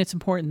 I mean, it's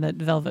important that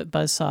Velvet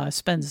Buzzsaw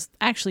spends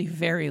actually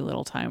very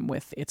little time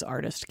with its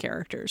artist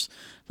characters.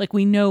 Like,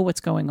 we know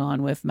what's going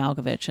on with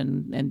Malkovich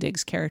and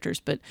Diggs' characters,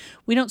 but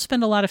we don't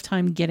spend a lot of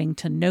time getting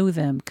to know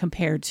them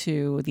compared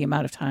to the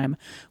amount of time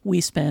we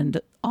spend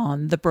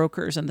on the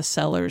brokers and the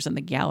sellers and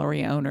the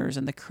gallery owners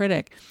and the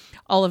critic.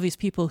 All of these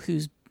people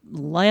whose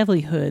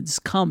livelihoods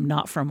come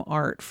not from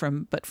art,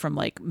 but from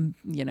like,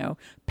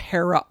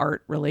 para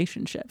art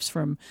relationships,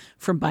 from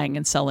buying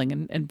and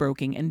selling and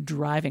broking and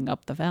driving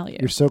up the value.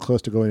 You're so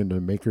close to going into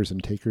makers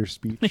and takers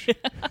speech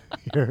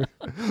here.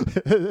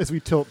 As we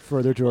tilt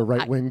further to a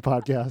right-wing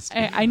podcast.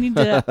 I need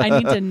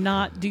to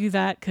not do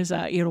that because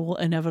it will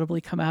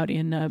inevitably come out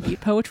in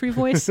beat poetry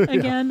voice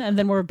again, and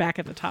then we're back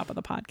at the top of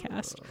the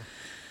podcast.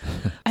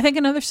 I think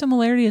another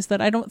similarity is that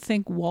I don't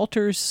think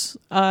Walter's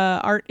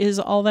art is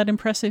all that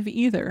impressive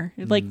either.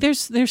 Like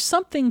there's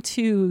something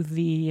to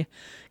the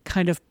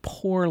kind of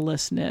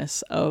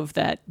porelessness of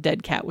that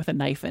dead cat with a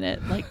knife in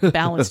it, like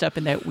balanced up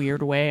in that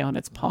weird way on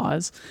its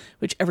paws,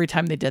 which every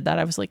time they did that,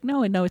 I was like,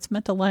 no, it's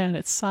meant to lie on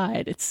its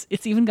side.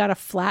 It's even got a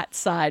flat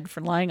side for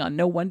lying on.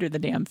 No wonder the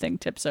damn thing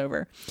tips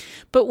over.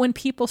 But when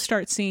people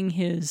start seeing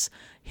his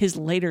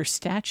later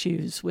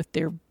statues with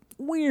their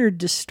weird,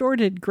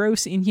 distorted,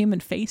 gross,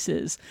 inhuman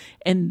faces,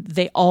 and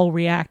they all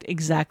react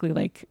exactly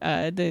like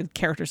the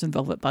characters in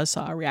Velvet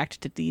Buzzsaw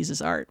reacted to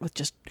Deeze's art with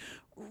just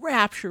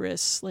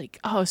rapturous, like,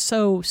 oh,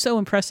 so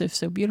impressive,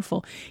 so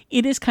beautiful.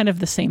 It is kind of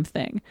the same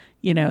thing,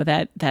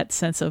 that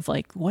sense of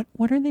like, what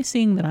are they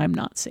seeing that I'm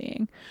not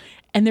seeing?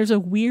 And there's a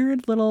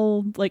weird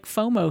little like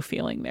FOMO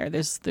feeling there.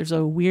 There's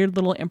a weird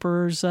little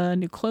Emperor's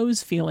New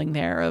Clothes feeling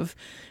there of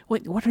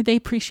what are they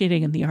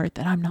appreciating in the art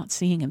that I'm not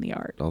seeing in the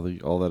art?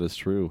 All that is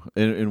true.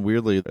 And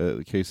weirdly,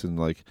 the case in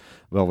like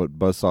Velvet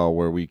Buzzsaw,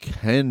 where we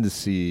can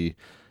see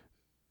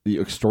the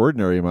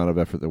extraordinary amount of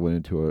effort that went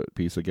into a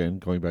piece, again,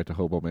 going back to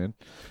Hobo Man.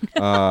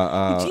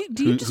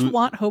 Do you just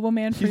want Hobo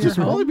Man for your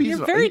home?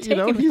 You're very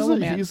taken with Hobo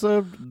Man. This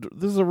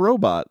is a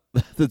robot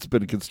that's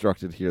been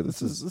constructed here.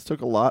 This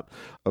took a lot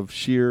of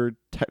sheer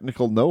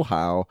technical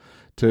know-how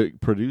to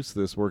produce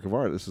this work of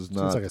art. This is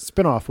not... It's like a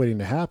spin-off waiting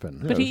to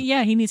happen. But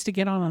he needs to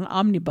get on an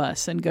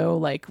omnibus and go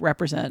like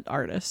represent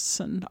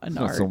artists and art.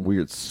 Not some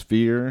weird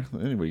sphere.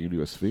 Anybody can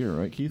do a sphere,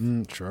 right, Keith?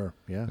 Sure,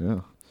 yeah.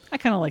 I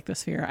kind of like the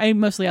sphere. I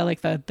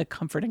like the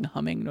comforting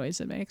humming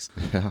noise it makes.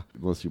 Yeah,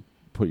 unless you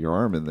put your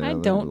arm in there. I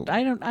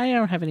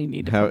don't have any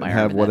need to put my arm in that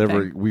have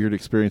whatever thing. Weird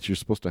experience you're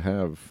supposed to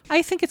have.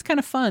 I think it's kind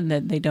of fun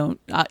that they don't,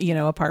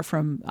 apart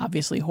from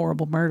obviously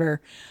horrible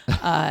murder.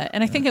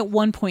 And I think at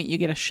one point you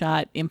get a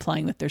shot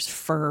implying that there's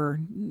fur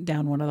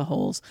down one of the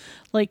holes.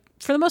 Like,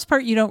 for the most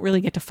part, you don't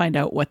really get to find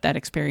out what that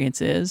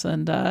experience is.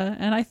 And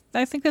I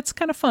think that's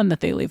kind of fun that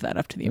they leave that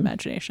up to the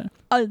imagination.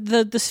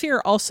 The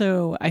sphere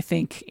also, I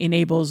think,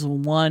 enables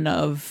one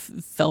of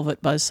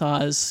Velvet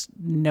Buzzsaw's,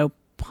 no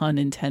pun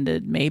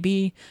intended,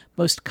 maybe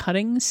most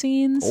cutting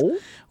scenes,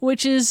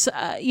 which is,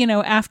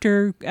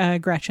 after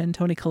Gretchen,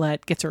 Toni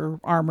Collette, gets her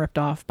arm ripped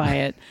off by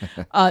it,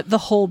 the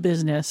whole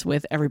business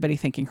with everybody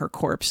thinking her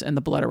corpse and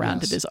the blood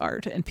around it is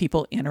art and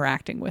people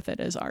interacting with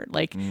it as art.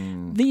 Like,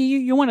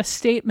 you want a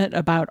statement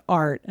about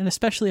art, and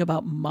especially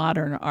about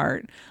modern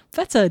art.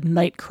 That's a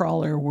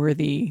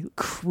Nightcrawler-worthy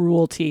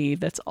cruelty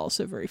that's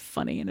also very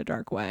funny in a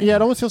dark way. Yeah,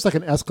 it almost feels like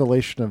an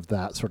escalation of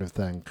that sort of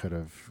thing could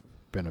have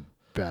been a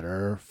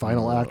better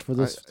final act for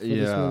this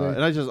movie.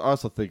 And I just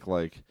also think,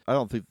 like, I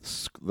don't think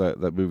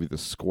that movie The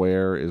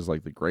Square is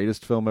like the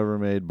greatest film ever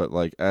made, but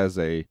like as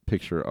a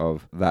picture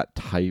of that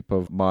type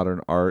of modern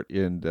art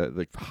in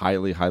like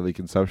highly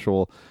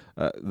conceptual,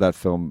 that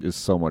film is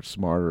so much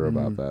smarter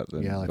about that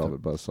than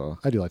Velvet Buzzsaw.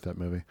 I do like that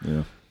movie.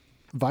 Yeah.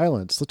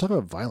 Violence. Let's talk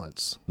about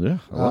violence. Yeah,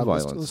 I love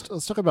violence.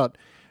 Let's talk about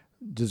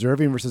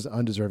deserving versus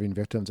undeserving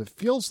victims. It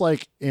feels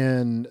like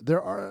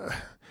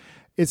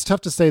it's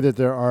tough to say that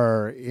there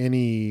are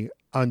any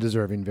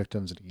undeserving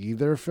victims in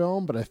either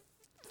film, but I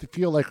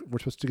feel like we're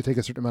supposed to take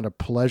a certain amount of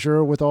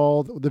pleasure with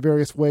all the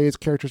various ways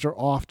characters are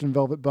off in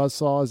Velvet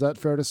Buzzsaw. Is that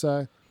fair to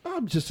say? Are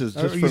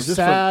you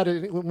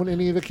sad when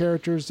any of the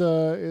characters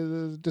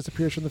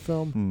disappears from the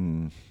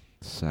film?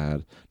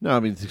 Sad. No,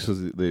 I mean, because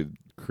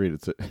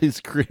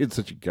he's created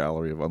such a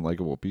gallery of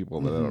unlikable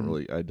people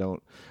that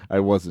I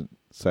wasn't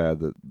sad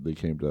that they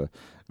came to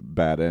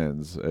bad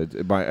ends.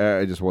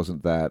 I just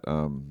wasn't that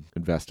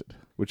invested,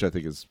 which I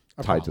think is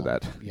tied to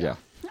that. Yeah.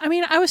 I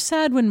mean, I was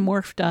sad when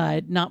Morph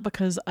died, not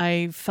because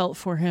I felt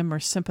for him or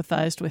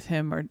sympathized with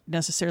him or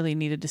necessarily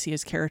needed to see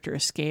his character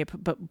escape,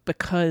 but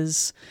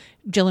because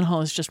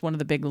Gyllenhaal is just one of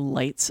the big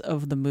lights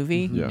of the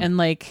movie. Yeah. And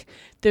like,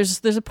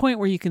 there's a point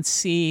where you can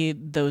see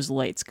those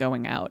lights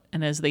going out.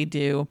 And as they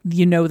do,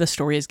 the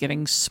story is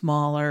getting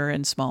smaller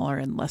and smaller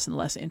and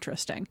less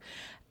interesting.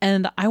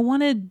 And I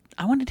wanted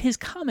his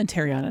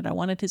commentary on it. I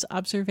wanted his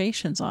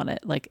observations on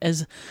it, like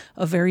as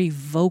a very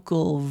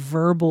vocal,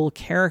 verbal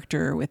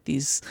character with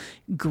these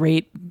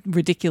great,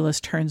 ridiculous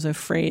turns of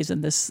phrase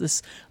and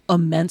this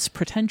immense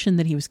pretension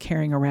that he was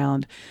carrying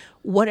around.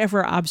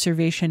 Whatever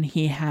observation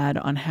he had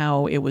on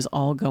how it was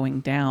all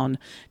going down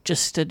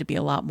just stood to be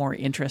a lot more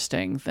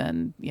interesting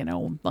than,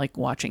 like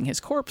watching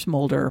his corpse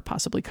molder,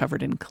 possibly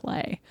covered in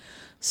clay.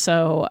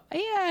 So,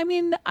 yeah, I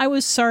mean, I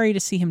was sorry to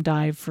see him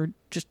die for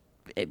just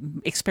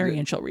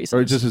experiential reasons,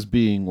 or just as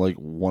being like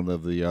one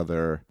of the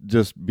other,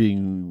 just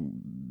being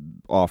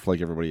off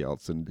like everybody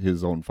else in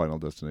his own final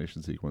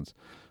destination sequence,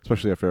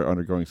 especially after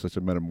undergoing such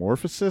a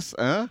metamorphosis.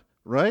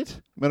 Right?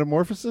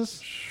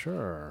 Metamorphosis?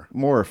 Sure.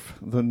 Morph.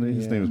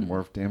 His name is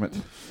Morph, damn it.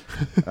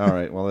 All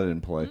right, well, I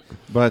didn't play.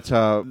 But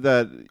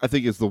that, I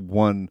think, is the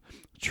one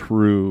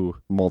true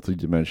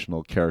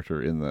multi-dimensional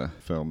character in the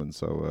film, and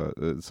so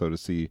to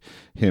see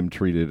him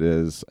treated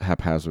as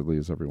haphazardly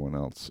as everyone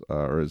else,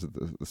 or is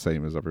it the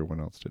same as everyone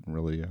else, didn't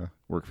really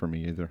work for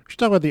me either. Let's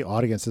talk about the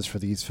audiences for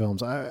these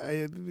films.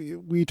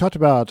 We talked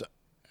about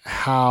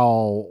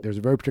how there's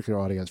a very particular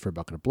audience for A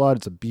Bucket of Blood.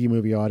 It's a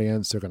B-movie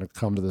audience. They're going to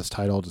come to this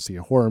title to see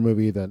a horror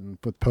movie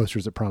with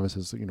posters that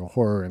promises,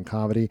 horror and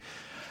comedy.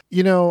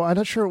 I'm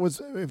not sure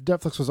if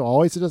Netflix was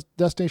always a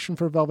destination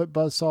for Velvet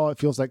Buzzsaw. It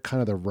feels like kind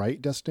of the right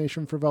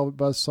destination for Velvet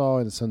Buzzsaw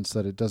in the sense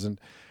that it doesn't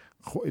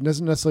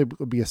necessarily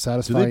be a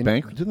satisfying.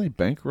 Didn't they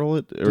bankroll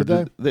it? Or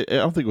did they? I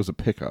don't think it was a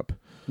pickup.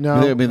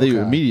 No, they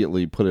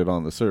immediately put it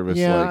on the service,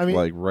 yeah,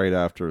 like right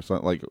after,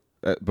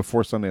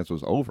 before Sundance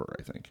was over,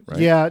 I think. Right?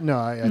 Yeah, no,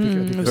 I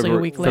think it was like a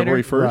week later.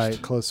 February 1st?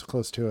 Right,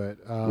 close to it.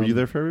 Were you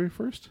there February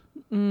 1st?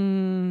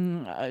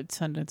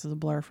 Sundance is a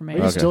blur for me.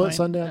 Are you still at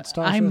Sundance,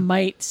 Tasha? I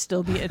might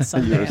still be at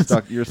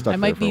Sundance. You're stuck I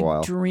might there for a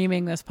while. be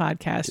dreaming this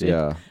podcast.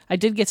 Yeah. I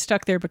did get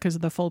stuck there because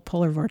of the full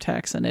polar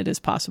vortex, and it is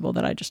possible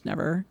that I just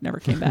never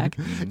came back.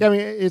 Yeah,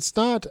 it's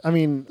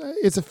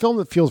a film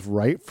that feels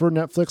right for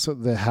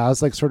Netflix, that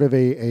has like sort of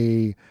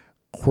a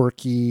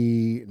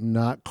quirky,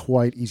 not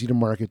quite easy to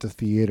market to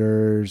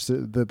theaters.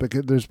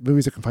 Because there's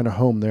movies that can find a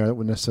home there that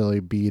wouldn't necessarily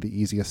be the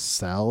easiest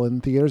sell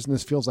in theaters, and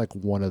this feels like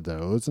one of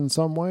those in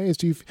some ways.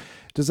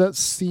 Does that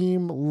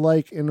seem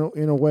like in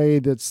a way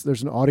there's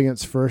an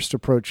audience first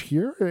approach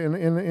here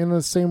in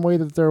the same way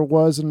that there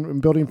was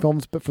in building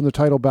films, but from the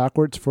title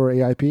backwards for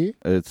AIP?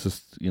 It's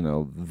just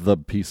the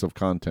piece of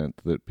content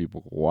that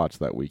people watch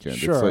that weekend.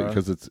 Sure,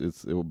 because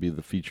it will be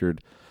the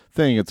featured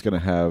thing. It's going to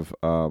have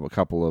a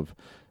couple of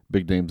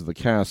big names of the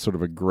cast, sort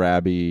of a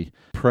grabby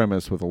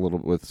premise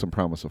with some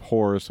promise of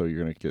horror, so you're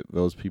going to get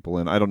those people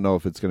in. I don't know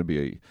if it's going to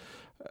be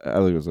I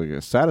think it was like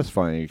a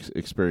satisfying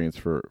experience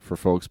for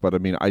folks, but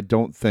I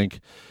don't think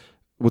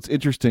what's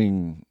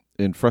interesting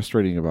and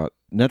frustrating about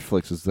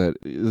Netflix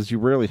is you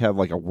rarely have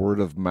like a word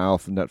of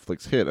mouth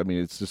Netflix hit.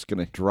 It's just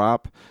going to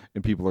drop,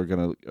 and people are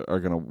going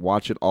to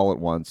watch it all at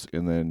once,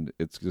 and then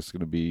it's just going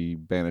to be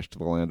banished to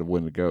the land of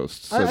wind and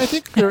ghosts. So I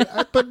think there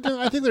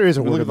is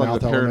a word of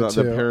mouth element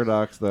too. The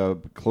paradox, the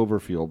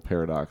Cloverfield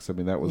paradox.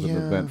 That was an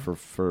event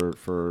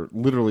for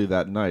literally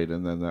that night,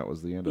 and then that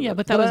was the end of it. Yeah,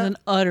 but that was an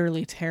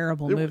utterly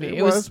terrible movie.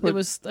 It was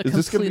a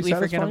completely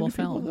forgettable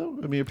film.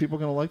 Are people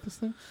going to like this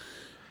thing?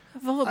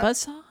 Velvet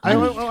Buzzsaw? I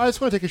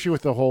just want to take issue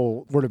with the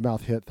whole word of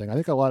mouth hit thing. I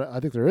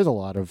think there is a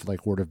lot of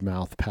like word of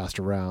mouth passed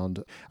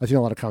around. I've seen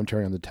a lot of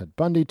commentary on the Ted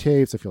Bundy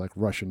tapes. I feel like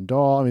Russian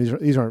Doll.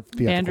 These aren't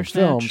theatrical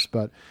films,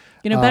 but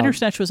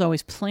Bandersnatch was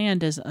always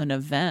planned as an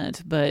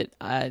event, but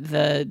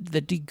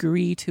the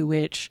degree to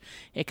which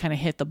it kind of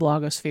hit the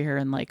blogosphere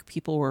and like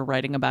people were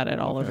writing about it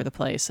all over the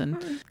place and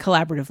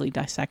collaboratively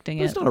dissecting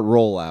it. It's not a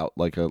rollout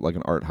like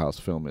an art house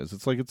film is.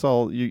 It's like it's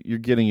all you're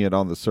getting it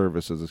on the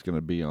services it's going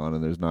to be on,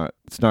 and it's not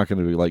going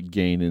to be like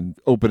gain and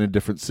open in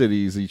different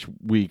cities each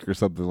week or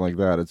something like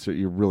that.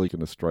 You're really going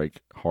to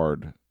strike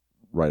hard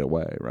right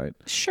away, right?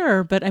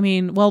 Sure, but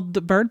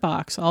the Bird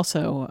Box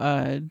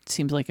also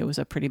seems like it was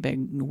a pretty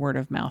big word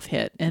of mouth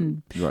hit,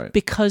 and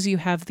because you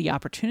have the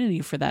opportunity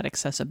for that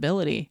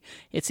accessibility,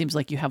 it seems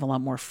like you have a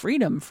lot more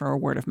freedom for a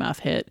word of mouth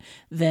hit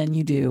than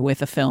you do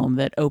with a film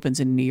that opens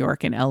in New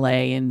York and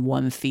LA in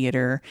one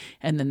theater,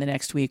 and then the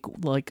next week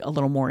like a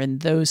little more in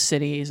those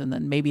cities, and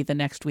then maybe the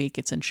next week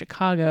it's in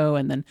Chicago,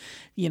 and then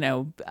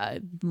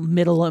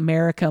Middle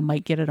America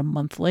might get it a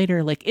month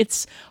later. Like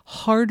it's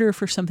harder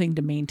for something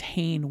to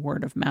maintain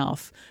word of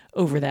mouth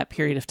over that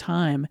period of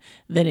time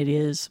than it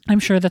is.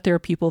 I'm sure that there are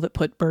people that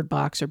put Bird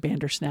Box or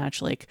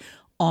Bandersnatch like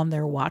on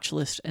their watch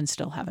list and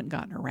still haven't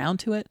gotten around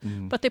to it,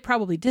 but they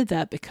probably did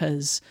that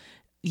because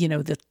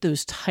that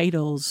those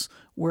titles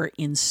were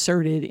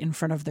inserted in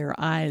front of their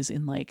eyes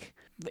in like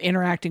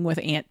interacting with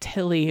Aunt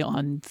Tilly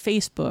on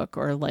Facebook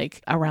or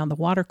like around the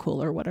water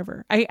cooler or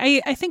whatever.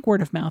 I think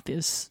word of mouth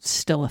is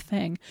still a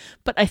thing,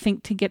 but I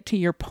think to get to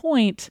your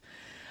point,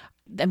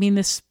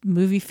 this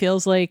movie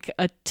feels like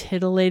a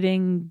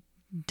tittillating,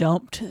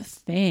 dumped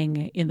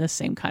thing in the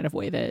same kind of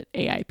way that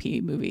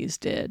AIP movies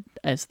did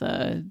as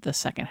the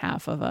second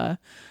half of a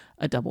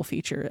double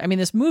feature.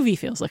 This movie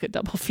feels like a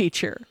double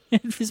feature.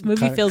 This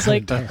movie feels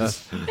like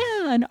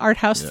an art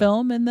house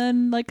film and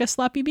then like a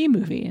sloppy B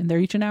movie, and they're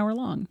each an hour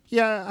long.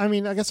 Yeah,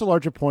 I guess a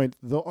larger point,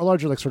 a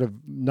larger like sort of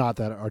not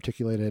that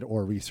articulated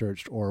or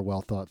researched or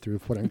well thought through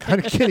what I'm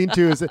kind of getting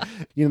to is that,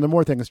 the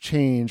more things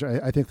change,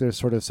 I think there's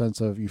sort of sense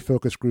of you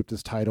focus group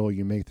this title,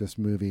 you make this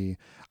movie.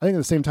 I think at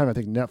the same time, I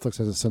think Netflix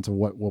has a sense of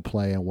what will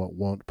play and what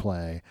won't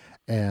play.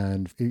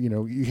 And,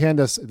 you hand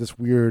us this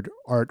weird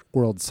art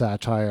world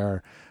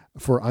satire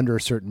for under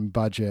a certain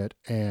budget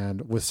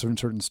and with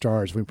certain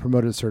stars. We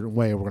promote it a certain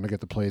way, we're going to get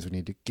the plays we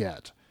need to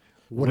get.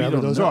 whatever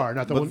those are.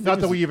 Not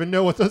that we even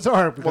know what those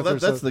are. Well,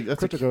 that's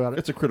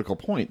a critical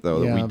point, though,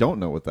 that we don't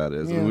know what that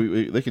is.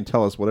 Yeah. They can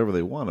tell us whatever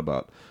they want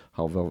about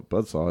how Velvet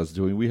Buzzsaw is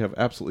doing. We have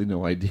absolutely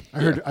no idea.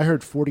 I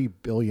heard 40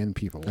 billion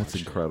people. That's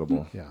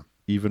incredible. Yeah.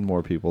 Even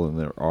more people than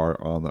there are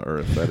on the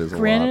earth. That is a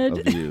lot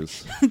of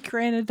views.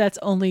 Granted, that's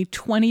only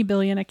 20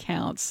 billion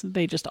accounts.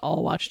 They just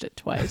all watched it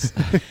twice.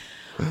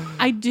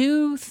 I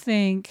do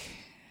think,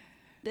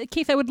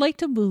 Keith, I would like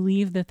to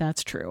believe that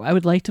that's true. I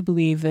would like to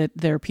believe that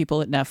there are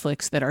people at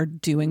Netflix that are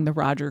doing the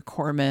Roger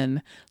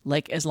Corman,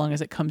 like, as long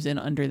as it comes in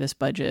under this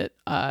budget,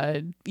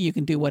 you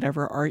can do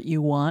whatever art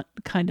you want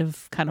kind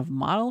of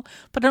model.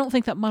 But I don't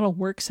think that model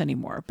works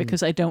anymore,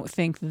 because I don't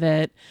think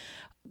that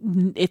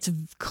it's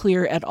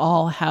clear at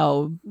all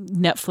how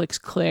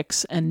Netflix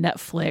clicks, and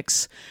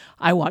Netflix,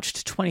 I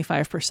watched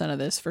 25% of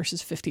this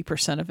versus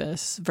 50% of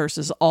this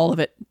versus all of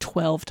it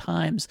 12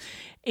 times.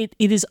 It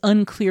is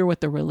unclear what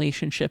the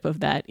relationship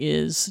of that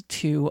is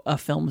to a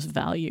film's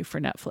value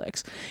for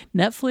Netflix.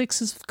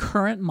 Netflix's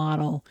current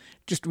model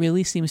just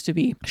really seems to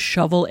be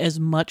shovel as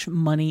much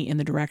money in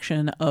the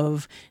direction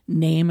of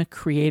name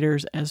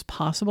creators as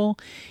possible,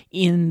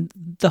 in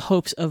the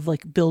hopes of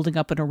like building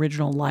up an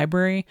original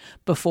library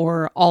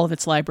before all of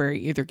its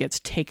library either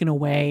gets taken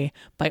away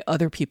by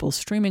other people's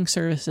streaming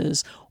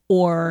services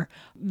or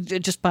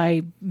just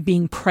by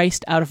being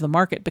priced out of the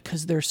market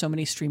because there's so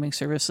many streaming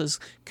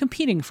services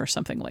competing for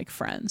something like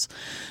Friends.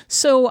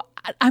 So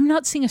I'm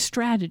not seeing a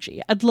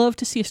strategy. I'd love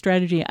to see a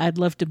strategy. I'd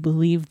love to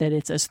believe that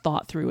it's as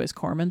thought through as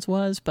Corman's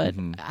was, but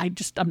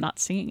I'm not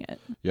seeing it.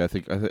 Yeah, I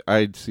think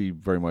I'd see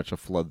very much a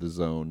flood the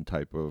zone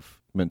type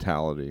of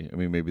mentality. I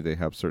mean, maybe they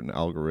have certain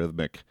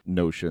algorithmic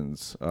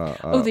notions.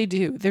 They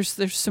do. There's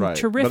some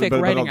terrific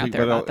writing out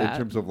there about that.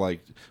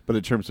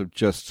 In terms of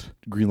just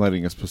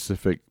greenlighting a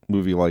specific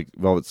movie like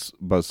Velvet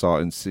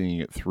Buzzsaw and seeing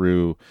it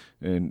through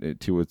and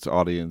to its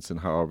audience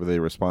and however they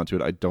respond to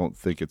it, I don't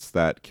think it's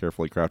that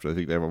carefully crafted. I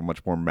think they have a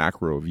much more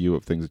macro view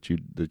of things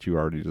that you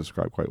already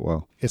described quite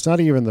well. It's not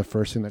even the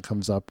first thing that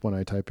comes up when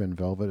I type in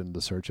Velvet in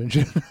the search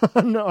engine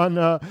on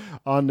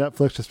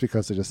Netflix, just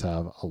because they just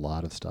have a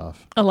lot of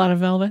stuff. A lot of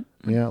Velvet?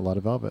 Yeah, a lot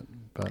of Velvet.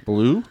 But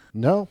Blue?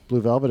 No,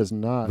 Blue Velvet is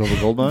not.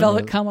 Velvet Goldmine?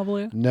 Velvet,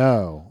 Blue?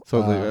 No.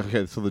 So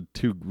the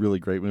two really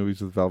great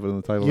movies with Velvet in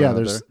the title.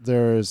 Yeah,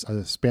 there's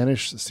a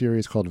Spanish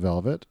series called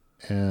Velvet,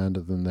 and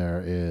then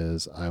there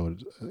is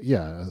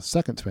a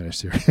second Spanish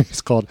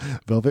series called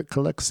Velvet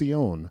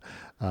Colección,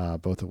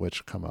 both of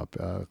which come up.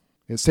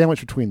 It's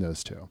sandwiched between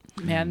those two.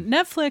 Man,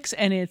 Netflix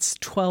and its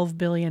 $12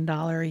 billion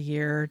a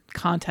year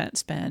content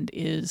spend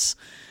is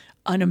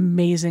an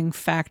amazing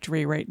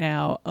factory right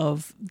now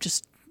of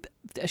just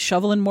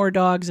shoveling more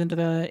dogs into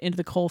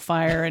the coal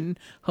fire and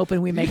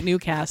hoping we make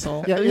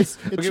Newcastle. Yeah, it's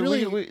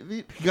really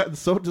we got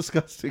so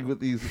disgusting with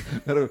these.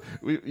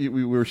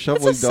 We were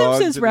shoveling it's a dogs.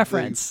 Simpsons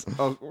reference.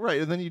 Oh,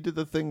 right, and then you did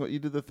the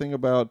thing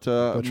about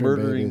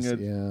murdering.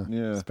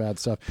 It's bad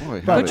stuff.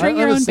 Boy, butchering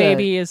your own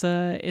baby is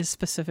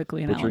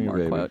specifically an Alan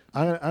Moore quote.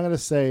 I'm going to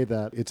say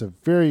that it's a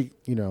very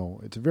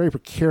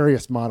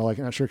precarious model. I'm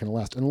not sure it can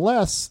last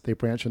unless they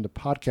branch into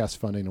podcast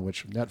funding, in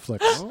which Netflix.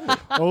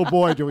 Oh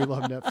boy, do we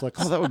love Netflix!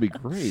 Oh, that would be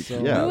great.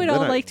 So, we would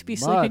all like to be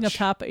sleeping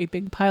atop a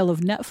big pile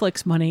of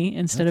Netflix money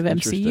instead of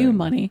MCU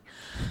money.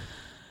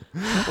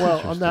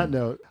 Well, on that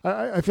note,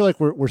 I feel like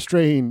we're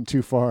straying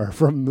too far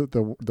from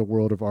the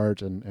world of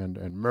art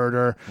and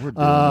murder.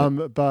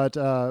 But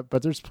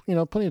there's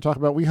plenty to talk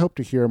about. We hope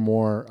to hear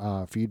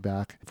more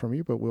feedback from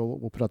you, but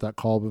we'll put out that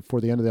call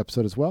before the end of the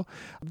episode as well.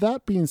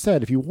 That being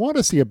said, if you want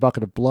to see A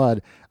Bucket of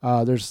Blood,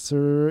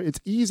 it's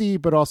easy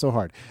but also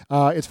hard.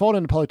 It's fallen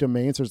into public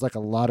domain, so there's like a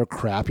lot of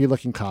crappy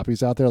looking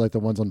copies out there, like the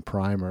ones on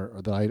Prime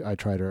or that I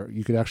tried. Or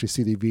you could actually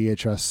see the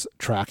VHS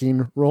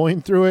tracking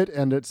rolling through it,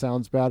 and it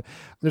sounds bad.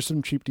 There's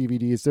some cheap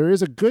DVDs. There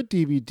is a good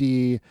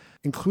DVD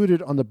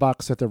included on the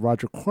box set, the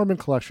Roger Corman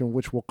collection,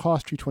 which will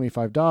cost you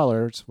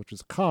 $25, which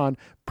is a con.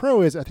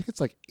 Pro is, I think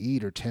it's like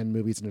 8 or 10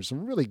 movies, and there's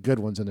some really good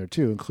ones in there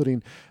too,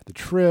 including The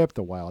Trip,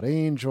 The Wild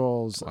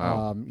Angels.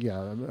 Wow.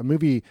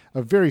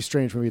 A very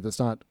strange movie that's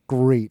not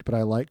great, but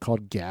I like,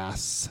 called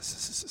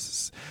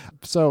Gas.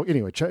 So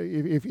anyway,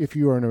 if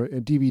you are in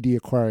a DVD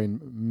acquiring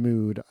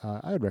mood,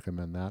 I would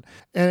recommend that.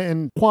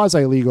 And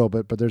quasi-legal,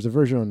 but there's a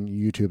version on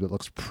YouTube that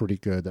looks pretty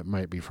good that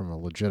might be from a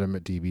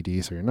legitimate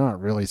DVD, so you're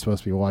not really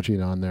supposed to be watching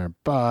it on there,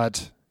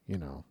 but,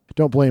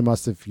 don't blame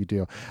us if you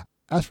do.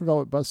 As for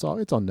Velvet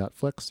Buzzsaw, it's on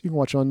Netflix. You can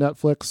watch it on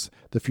Netflix.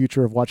 The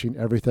future of watching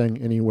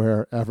everything,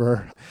 anywhere,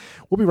 ever.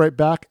 We'll be right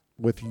back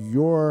with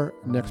your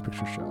Next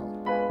Picture Show.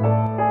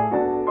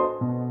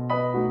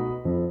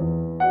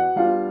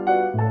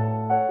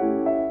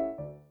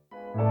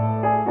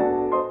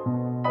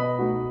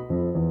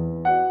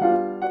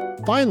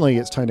 Finally,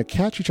 it's time to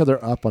catch each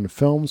other up on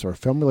films or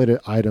film-related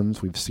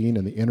items we've seen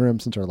in the interim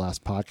since our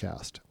last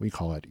podcast. We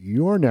call it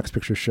Your Next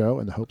Picture Show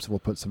in the hopes that we'll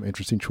put some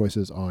interesting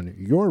choices on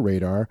your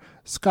radar.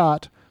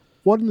 Scott,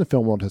 what in the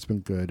film world has been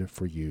good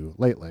for you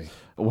lately?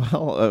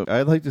 Well,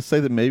 I'd like to say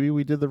that maybe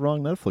we did the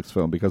wrong Netflix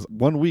film, because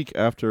 1 week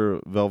after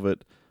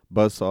Velvet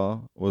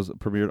Buzzsaw was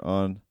premiered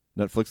on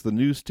Netflix, the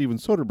new Steven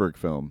Soderbergh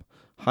film,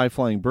 High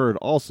Flying Bird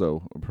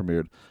also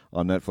premiered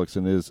on Netflix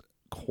and is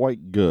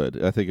quite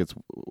good. I think it's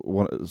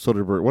one of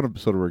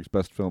Soderbergh's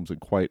best films in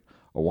quite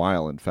a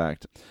while, in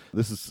fact.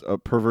 This is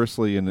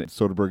perversely, in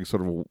Soderbergh's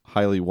sort of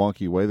highly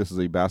wonky way, this is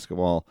a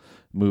basketball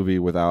movie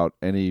without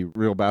any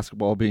real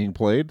basketball being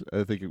played.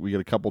 I think we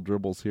get a couple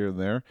dribbles here and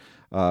there.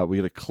 We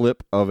get a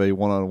clip of a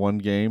one-on-one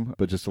game,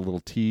 but just a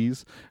little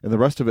tease. And the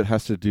rest of it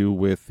has to do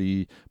with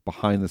the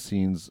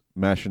behind-the-scenes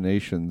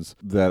machinations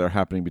that are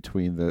happening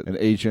between an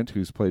agent,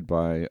 who's played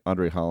by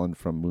Andre Holland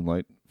from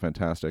Moonlight,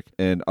 fantastic,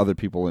 and other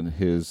people in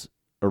his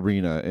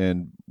arena.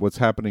 And what's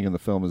happening in the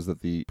film is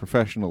that the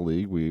professional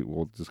league, we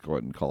will just go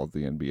ahead and call it the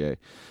NBA,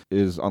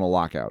 is on a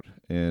lockout.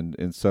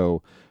 And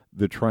so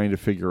they're trying to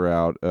figure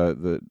out,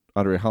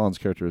 Andre Holland's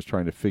character is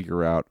trying to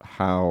figure out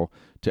how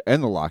to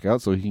end the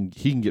lockout so he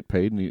can get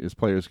paid and his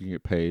players can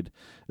get paid,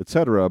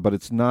 etc. But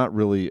it's not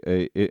really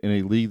in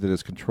a league that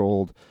is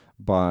controlled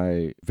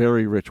by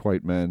very rich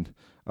white men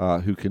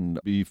who can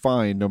be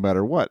fine no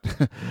matter what.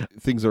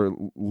 Things are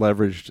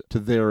leveraged to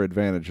their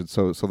advantage. And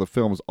so the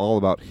film is all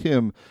about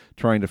him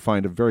trying to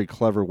find a very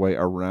clever way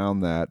around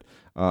that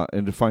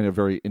and to find a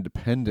very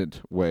independent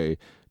way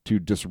to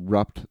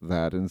disrupt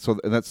that. And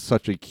that's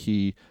such a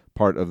key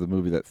part of the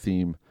movie, that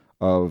theme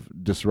of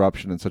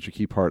disruption, and such a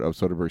key part of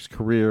Soderbergh's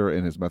career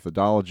and his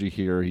methodology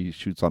here. He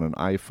shoots on an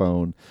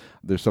iPhone.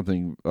 There's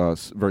something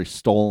very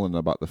stolen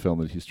about the film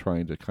that he's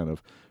trying to kind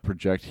of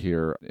project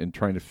here, and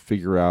trying to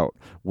figure out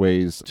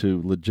ways to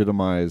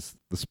legitimize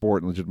the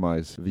sport and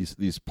legitimize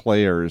these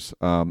players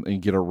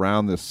and get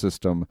around this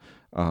system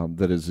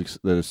that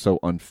is so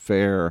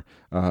unfair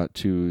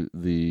to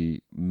the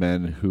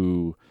men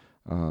who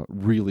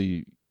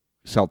really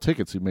sell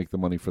tickets, who make the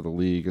money for the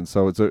league. And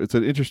so it's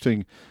an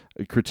interesting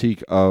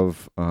critique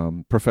of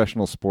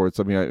professional sports.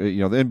 I mean,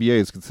 the NBA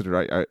is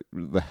considered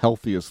the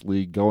healthiest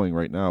league going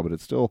right now, but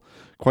it's still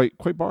quite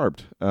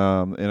barbed.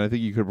 And I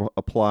think you could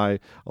apply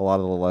a lot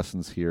of the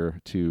lessons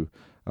here to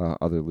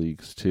other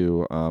leagues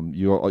too.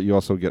 You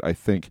also get, I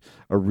think,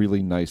 a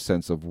really nice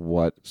sense of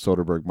what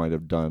Soderbergh might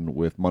have done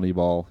with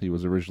Moneyball. He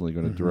was originally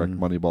going to direct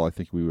Moneyball. I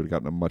think we would have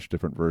gotten a much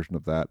different version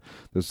of that.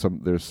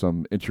 There's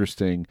some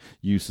interesting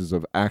uses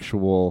of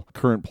actual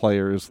current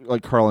players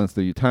like Karl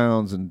Anthony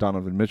Towns and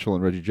Donovan Mitchell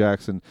and Reggie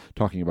Jackson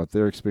talking about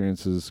their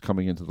experiences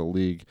coming into the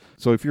league.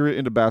 So if you're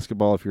into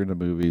basketball, if you're into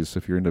movies,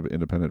 if you're into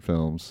independent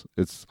films,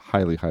 it's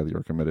highly, highly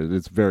recommended.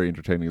 It's very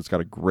entertaining. It's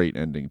got a great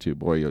ending too.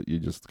 Boy, you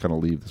just kind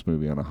of leave this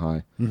movie on a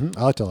high.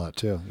 I liked it a lot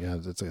too. Yeah,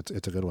 it's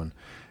a good one.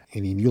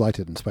 And you liked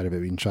it in spite of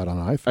it being shot on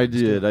an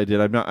iPhone. I did.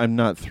 I'm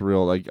not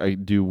thrilled. I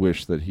do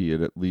wish that he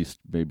had at least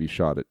maybe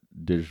shot it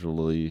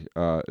digitally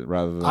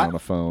rather than on a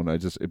phone.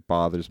 It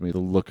bothers me, the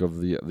look of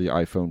the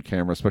iPhone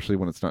camera, especially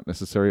when it's not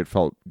necessary. It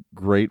felt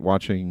great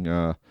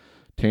watching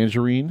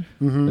Tangerine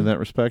in that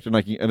respect, and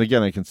I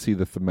can see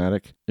the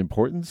thematic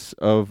importance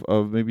of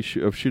maybe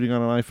of shooting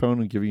on an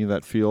iPhone and giving you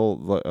that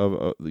feel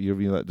of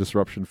giving you that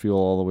disruption feel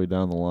all the way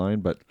down the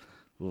line, but.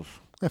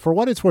 Oof. For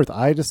what it's worth,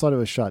 I just thought it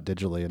was shot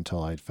digitally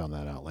until I found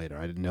that out later.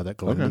 I didn't know that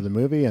going into the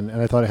movie, and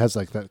I thought it has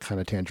like that kind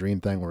of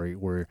Tangerine thing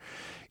where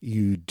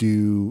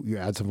you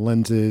add some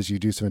lenses, you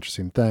do some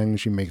interesting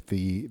things, you make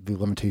the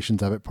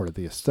limitations of it part of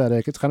the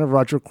aesthetic. It's kind of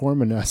Roger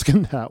Corman-esque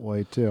in that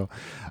way too.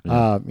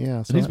 So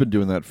and he's been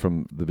doing that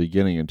from the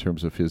beginning in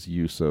terms of his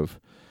use of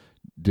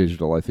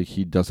digital. I think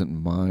he doesn't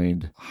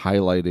mind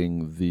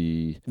highlighting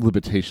the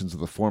limitations of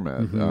the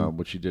format,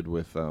 which he did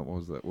with what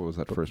was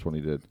that first one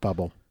he did?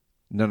 Bubble.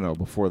 No,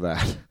 before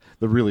that.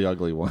 The really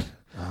ugly one.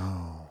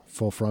 Oh,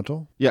 Full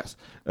Frontal? Yes,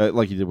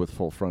 like he did with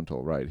Full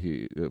Frontal, right?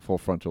 Full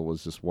Frontal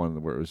was just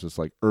one where it was just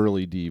like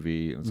early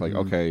DV, and it's like,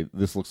 okay,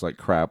 this looks like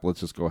crap.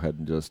 Let's just go ahead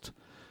and just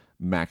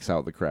max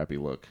out the crappy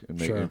look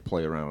and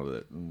play around with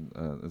it.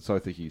 And so I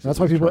think he's... That's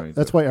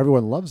why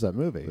everyone loves that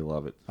movie. They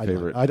love it. I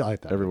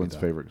like that. Everyone's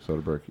favorite,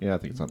 Soderbergh. Yeah, I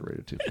think it's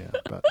underrated too. Yeah,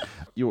 but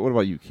what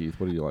about you, Keith?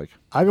 What do you like?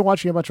 I've been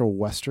watching a bunch of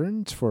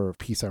Westerns for a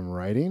piece I'm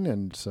writing,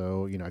 and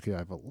so I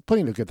have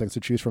plenty of good things to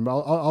choose from.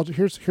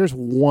 Here's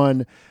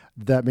one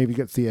that maybe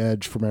gets the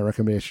edge for my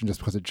recommendation just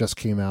because it just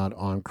came out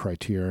on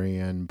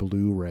Criterion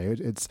Blu-ray.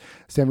 It's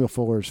Samuel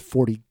Fuller's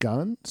 40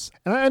 Guns.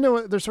 And I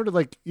know they're sort of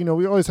like,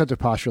 we always have to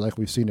posture like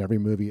we've seen every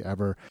movie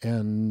ever.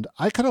 And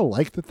I kind of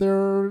like that there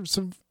are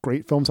some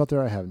great films out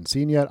there I haven't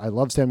seen yet. I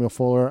love Samuel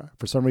Fuller.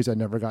 For some reason, I've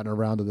never gotten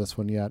around to this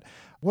one yet.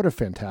 What a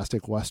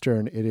fantastic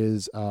Western it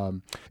is.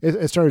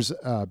 It stars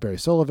Barry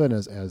Sullivan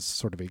as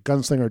sort of a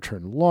gunslinger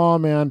turned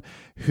lawman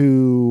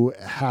who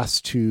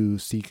has to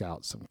seek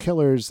out some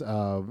killers,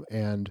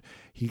 and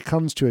he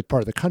comes to a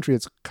part of the country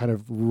that's kind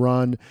of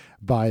run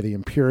by the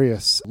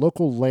imperious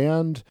local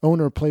land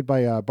owner, played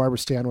by Barbara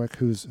Stanwyck,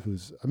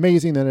 who's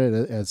amazing in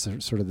it as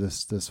sort of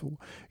this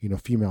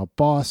female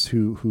boss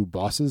who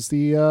bosses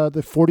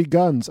the 40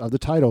 guns of the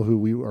title, who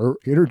we are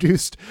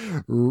introduced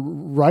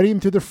right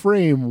into the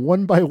frame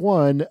one by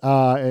one,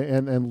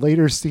 and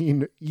later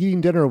seen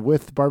eating dinner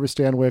with Barbara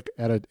Stanwyck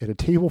at a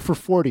table for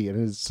 40, and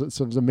it's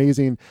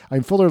amazing. I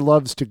mean, Fuller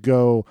loves to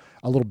go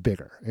a little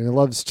bigger, and he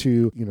loves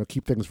to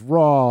keep things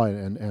raw and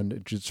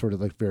and just sort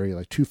of like very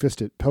like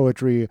two-fisted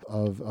poetry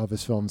of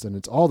his films, and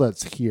it's all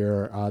that's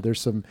here.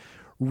 There's some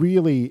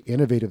really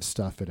innovative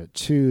stuff in it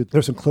too.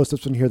 There's some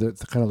close-ups in here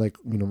that's kind of like,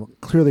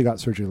 clearly got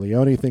Sergio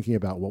Leone thinking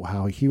about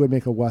how he would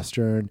make a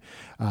Western,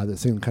 the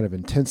same kind of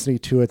intensity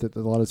to it that a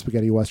lot of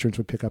spaghetti Westerns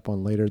would pick up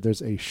on later.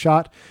 There's a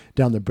shot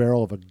down the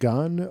barrel of a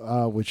gun,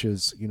 which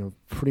is,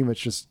 pretty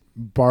much just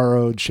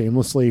borrowed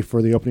shamelessly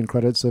for the opening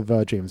credits of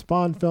James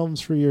Bond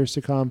films for years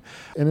to come.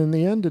 And in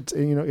the end,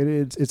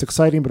 it's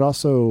exciting, but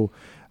also,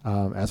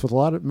 as with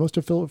most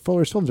of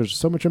Fuller's films, there's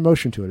so much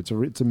emotion to it.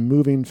 It's a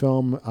moving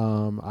film.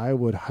 I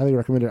would highly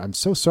recommend it. I'm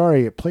so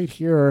sorry it played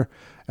here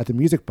at the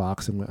Music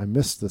Box, and I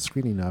missed the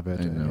screening of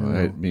it. I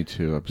know, me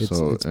too.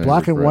 It's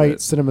black and white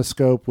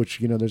CinemaScope, which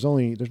there's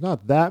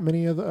not that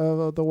many of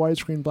the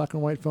widescreen black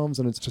and white films,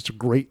 and it's just a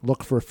great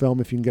look for a film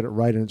if you can get it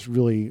right, and it's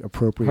really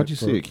appropriate. How'd you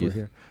see it, Keith?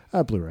 Here.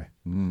 Blu-ray.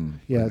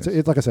 Yeah, nice.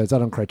 It's like I said, it's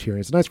out on Criterion.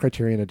 It's a nice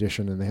Criterion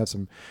edition, and they have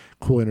some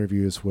cool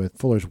interviews with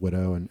Fuller's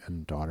widow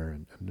and daughter,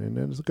 and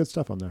there's good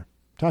stuff on there.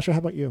 Tasha, how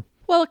about you?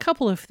 Well, a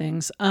couple of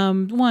things.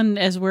 One,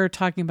 as we're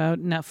talking about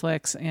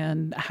Netflix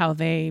and how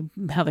they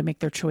make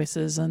their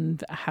choices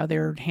and how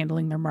they're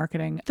handling their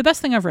marketing. The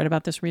best thing I've read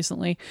about this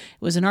recently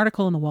was an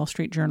article in the Wall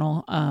Street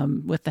Journal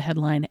with the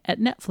headline, "At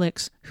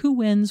Netflix, Who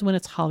Wins When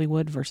It's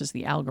Hollywood Versus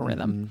the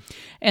Algorithm?" Mm-hmm.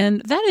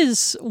 And that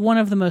is one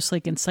of the most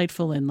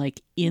insightful and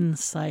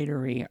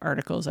insidery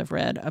articles I've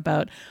read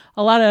about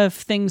a lot of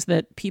things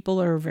that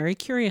people are very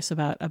curious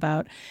about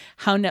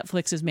how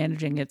Netflix is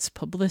managing its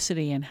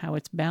publicity and how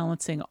it's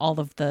balancing all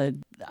of the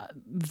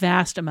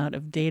vast amount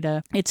of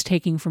data it's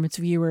taking from its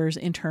viewers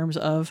in terms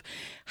of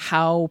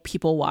how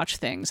people watch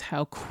things,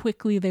 how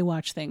quickly they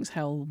watch things,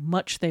 how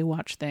much they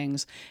watch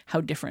things,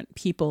 how different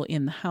people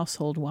in the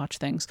household watch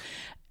things.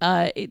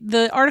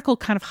 The article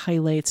kind of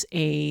highlights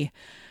a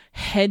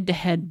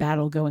head-to-head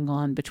battle going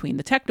on between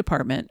the tech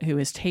department, who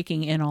is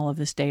taking in all of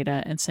this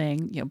data and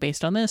saying,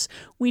 based on this,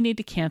 we need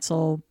to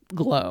cancel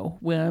Glow.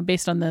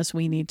 Based on this,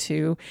 we need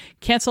to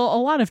cancel a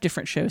lot of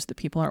different shows that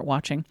people aren't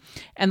watching.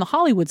 And the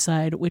Hollywood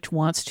side, which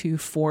wants to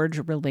forge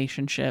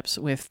relationships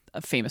with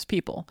famous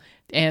people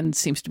and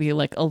seems to be a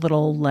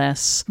little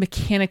less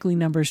mechanically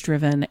numbers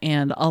driven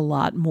and a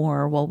lot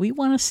more, well, we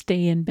want to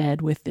stay in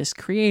bed with this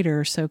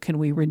creator, so can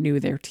we renew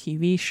their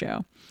TV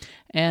show?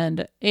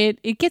 And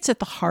it gets at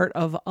the heart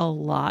of a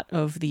lot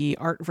of the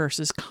art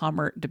versus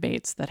commerce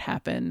debates that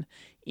happen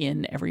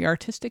in every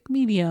artistic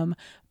medium.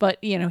 But,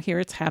 here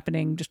it's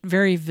happening just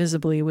very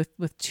visibly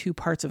with two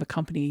parts of a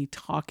company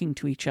talking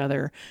to each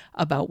other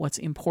about what's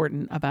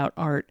important about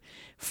art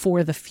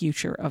for the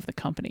future of the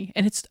company.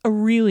 And it's a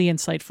really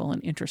insightful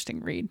and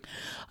interesting read.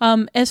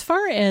 As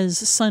far as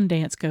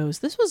Sundance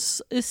goes,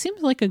 it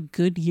seems like a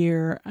good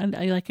year. And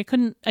I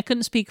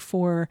couldn't speak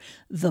for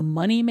the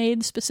money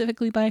made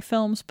specifically by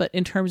films, but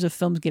in terms of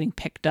films getting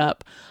picked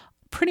up,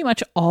 pretty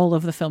much all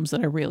of the films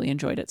that I really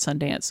enjoyed at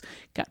Sundance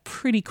got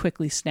pretty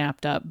quickly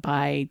snapped up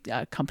by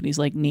companies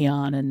like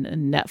Neon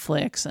and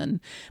Netflix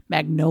and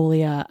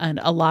Magnolia, and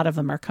a lot of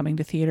them are coming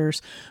to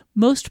theaters.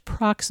 Most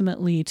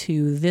proximately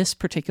to this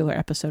particular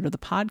episode of the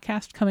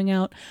podcast coming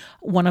out,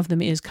 one of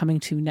them is coming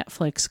to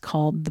Netflix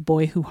called The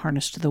Boy Who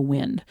Harnessed the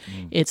Wind.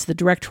 It's the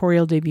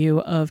directorial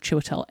debut of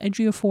Chiwetel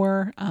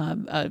Ejiofor,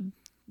 a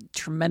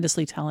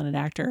tremendously talented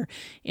actor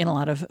in a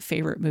lot of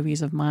favorite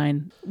movies of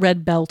mine.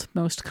 Red Belt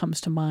most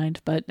comes to mind,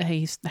 but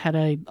he's had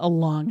a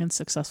long and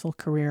successful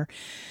career.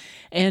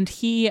 And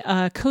he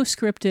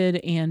co-scripted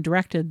and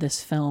directed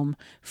this film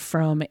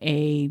from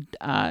a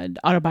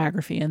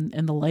autobiography and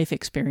the life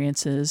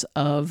experiences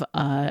of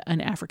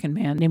an African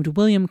man named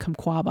William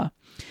Kamkwamba.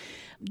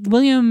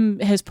 William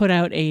has put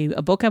out a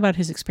book about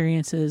his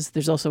experiences.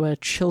 There's also a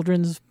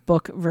children's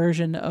book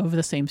version of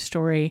the same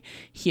story.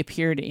 He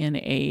appeared in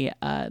a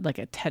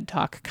TED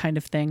Talk kind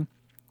of thing,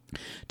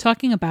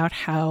 talking about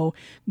how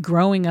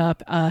growing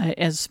up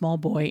as a small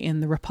boy in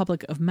the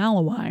Republic of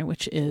Malawi,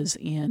 which is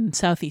in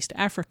Southeast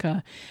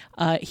Africa,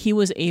 he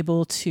was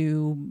able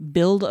to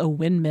build a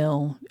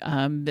windmill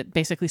that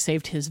basically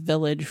saved his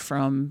village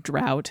from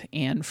drought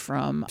and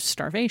from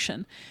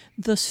starvation.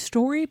 The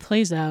story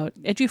plays out.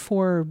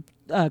 Ejiofor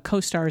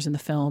co-stars in the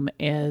film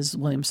as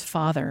William's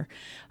father,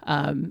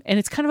 and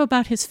it's kind of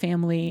about his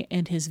family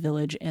and his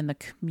village and the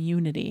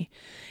community.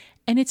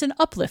 And it's an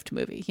uplift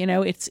movie.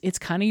 It's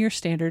kind of your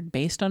standard,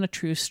 based on a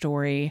true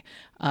story,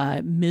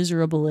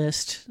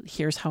 miserablest,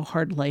 here's how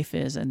hard life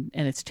is and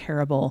it's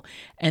terrible.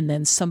 And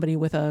then somebody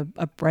with a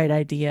bright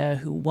idea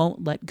who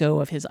won't let go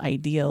of his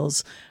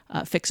ideals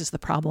fixes the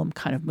problem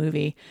kind of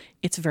movie.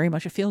 It's very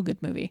much a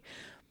feel-good movie.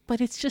 But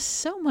it's just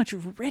so much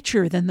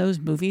richer than those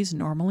movies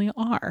normally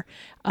are.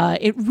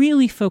 It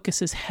really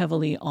focuses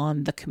heavily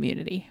on the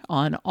community,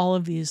 on all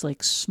of these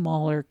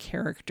smaller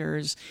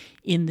characters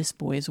in this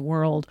boy's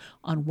world,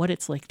 on what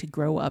it's like to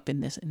grow up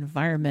in this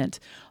environment,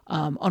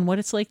 on what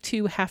it's like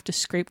to have to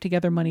scrape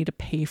together money to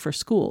pay for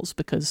schools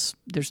because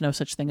there's no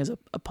such thing as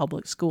a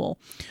public school,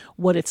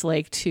 what it's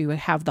like to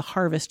have the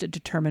harvest to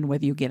determine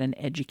whether you get an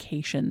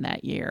education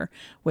that year,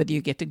 whether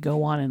you get to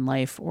go on in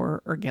life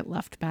or get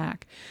left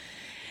back.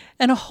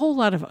 and a whole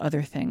lot of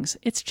other things.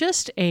 It's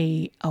just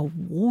a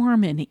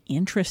warm and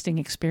interesting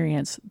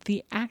experience.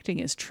 The acting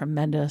is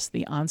tremendous.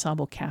 The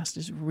ensemble cast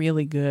is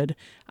really good.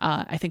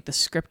 I think the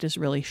script is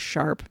really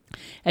sharp.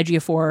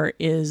 Ejiofor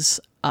is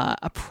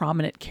a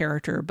prominent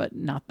character, but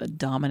not the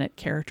dominant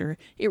character.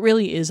 It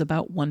really is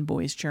about one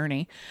boy's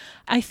journey.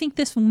 I think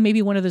this may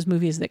be one of those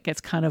movies that gets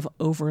kind of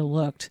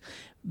overlooked,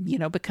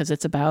 because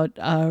it's about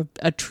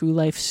a true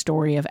life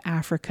story of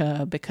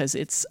Africa, because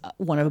it's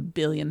one of a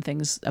billion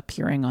things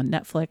appearing on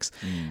Netflix.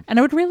 And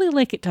I would really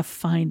like it to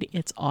find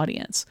its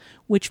audience,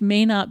 which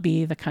may not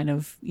be the kind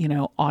of,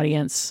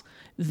 audience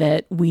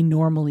that we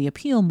normally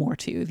appeal more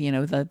to,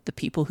 the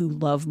people who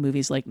love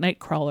movies like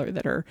Nightcrawler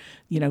that are,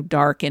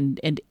 dark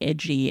and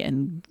edgy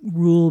and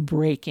rule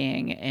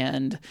breaking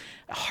and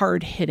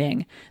hard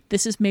hitting.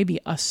 This is maybe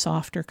a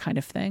softer kind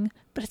of thing,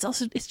 but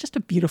it's just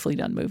a beautifully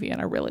done movie,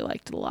 and I really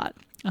liked it a lot.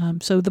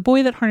 So The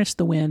Boy That Harnessed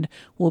the Wind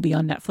will be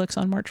on Netflix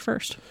on March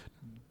 1st.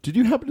 Did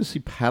you happen to see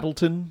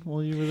Paddleton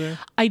while you were there?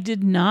 I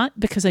did not,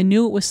 because I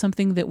knew it was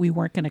something that we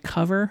weren't going to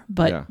cover,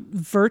 but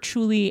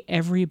virtually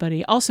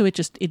everybody, also it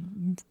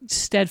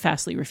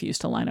steadfastly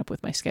refused to line up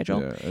with my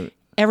schedule. Yeah.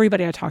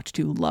 Everybody I talked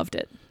to loved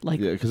it.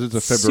 Because it's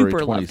a February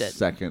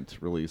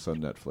 22nd release on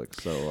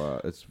Netflix,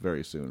 so it's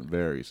very soon,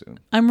 very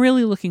soon. I'm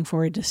really looking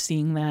forward to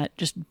seeing that,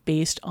 just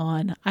based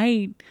on,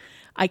 I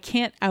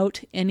can't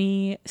out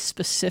any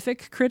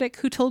specific critic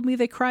who told me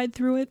they cried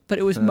through it, but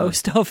it was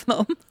most of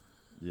them.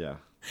 Yeah.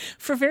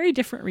 For very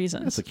different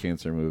reasons. It's a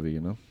cancer movie,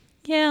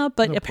 Yeah,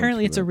 but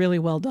apparently it's a really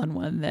well done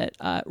one that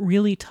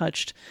really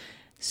touched.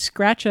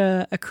 Scratch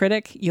a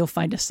critic, you'll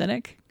find a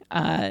cynic.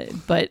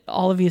 But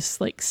all of these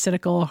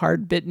cynical,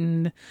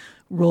 hard-bitten,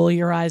 roll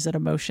your eyes at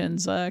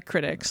emotions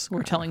critics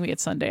were telling me at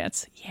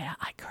Sundance, yeah,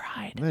 I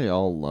cried. They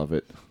all love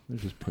it. They're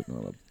just putting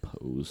on a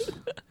pose.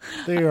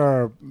 They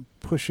are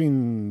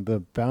pushing the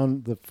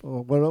bound.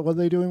 What are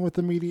they doing with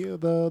the media?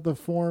 The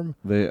form.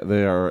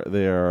 They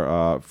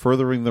are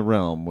furthering the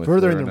realm with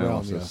their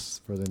analysis.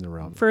 Yes, furthering the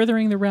realm.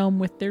 Furthering the realm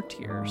with their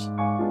tears.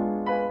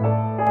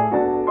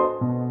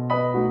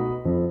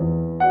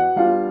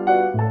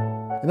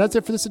 And that's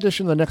it for this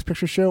edition of The Next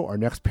Picture Show. Our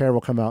next pair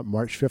will come out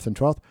March 5th and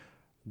 12th.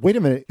 Wait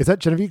a minute, is that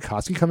Genevieve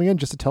Koski coming in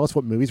just to tell us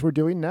what movies we're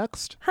doing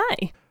next?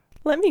 Hi.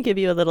 Let me give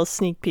you a little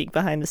sneak peek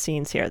behind the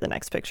scenes here at The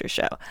Next Picture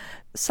Show.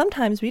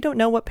 Sometimes we don't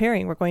know what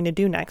pairing we're going to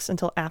do next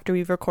until after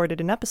we've recorded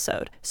an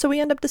episode, so we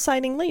end up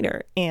deciding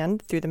later,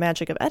 and through the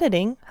magic of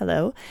editing,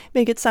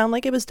 make it sound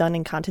like it was done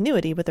in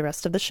continuity with the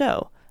rest of the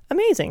show.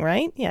 Amazing,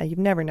 right? Yeah, you've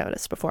never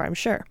noticed before, I'm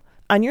sure.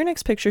 On your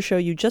Next Picture Show,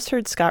 you just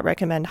heard Scott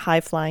recommend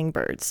High Flying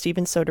Bird,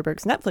 Steven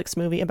Soderbergh's Netflix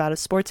movie about a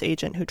sports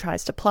agent who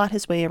tries to plot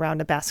his way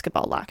around a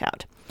basketball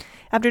lockout.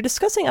 After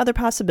discussing other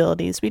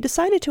possibilities, we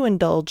decided to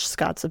indulge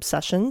Scott's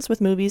obsessions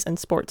with movies and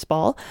sports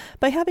ball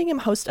by having him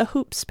host a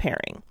Hoops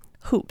pairing.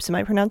 Hoops, am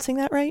I pronouncing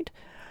that right?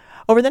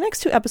 Over the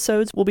next 2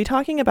 episodes, we'll be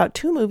talking about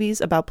 2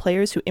 movies about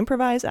players who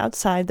improvise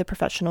outside the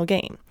professional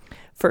game.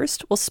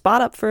 First, we'll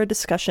spot up for a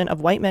discussion of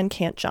White Men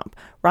Can't Jump,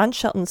 Ron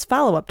Shelton's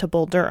follow-up to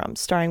Bull Durham,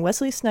 starring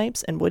Wesley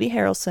Snipes and Woody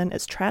Harrelson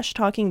as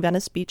trash-talking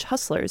Venice Beach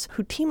hustlers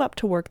who team up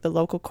to work the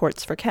local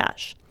courts for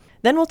cash.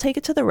 Then we'll take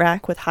it to the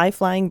rack with High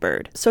Flying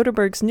Bird,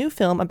 Soderbergh's new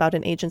film about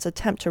an agent's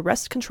attempt to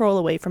wrest control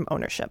away from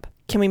ownership.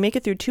 Can we make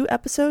it through 2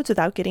 episodes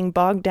without getting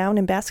bogged down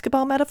in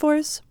basketball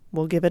metaphors?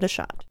 We'll give it a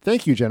shot.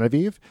 Thank you,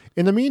 Genevieve.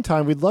 In the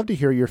meantime, we'd love to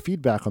hear your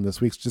feedback on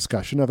this week's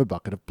discussion of A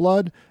Bucket of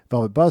Blood,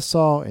 Velvet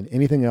Buzzsaw, and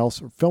anything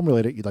else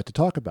film-related you'd like to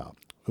talk about.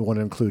 We want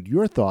to include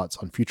your thoughts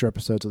on future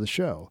episodes of the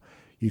show.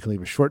 You can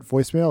leave a short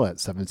voicemail at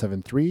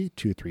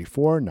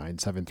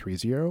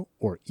 773-234-9730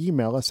 or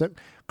email us at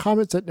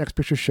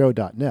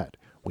comments@nextpictureshow.net.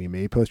 We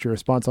may post your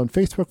response on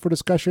Facebook for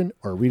discussion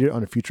or read it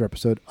on a future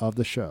episode of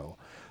the show.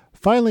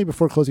 Finally,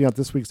 before closing out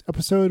this week's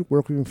episode,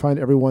 where can we find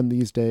everyone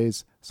these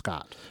days?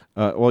 Scott.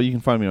 Well, you can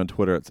find me on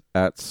Twitter. It's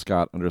at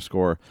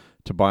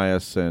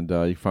Scott_Tobias, and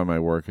you can find my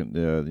work in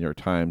the New York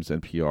Times,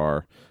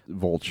 NPR,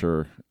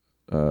 Vulture,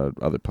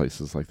 other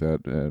places like that.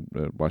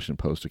 Washington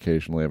Post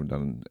occasionally. I haven't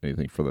done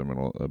anything for them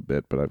in a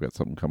bit, but I've got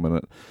something coming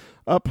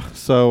up.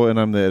 So, and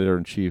I'm the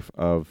editor-in-chief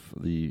of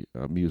the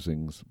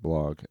Musings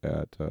blog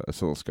at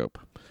Oscilloscope.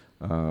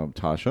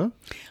 Tasha?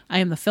 I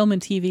am the film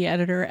and TV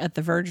editor at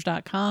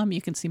TheVerge.com.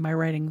 You can see my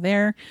writing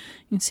there.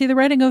 You can see the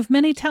writing of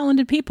many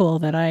talented people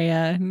that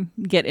I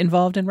get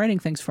involved in writing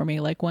things for me,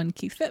 like one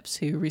Keith Phipps,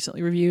 who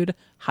recently reviewed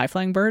High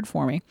Flying Bird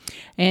for me.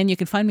 And you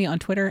can find me on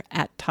Twitter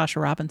at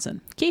Tasha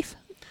Robinson. Keith?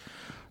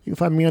 You can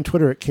find me on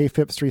Twitter at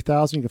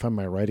KPhipps3000. You can find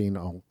my writing,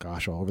 all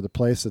over the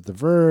place at The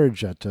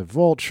Verge, at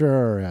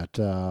Vulture, at,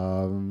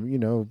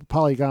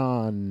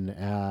 Polygon,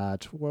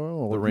 at,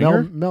 The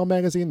Ringer? Mel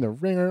Magazine, The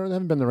Ringer. I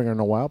haven't been The Ringer in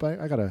a while, but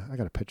I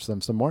gotta pitch them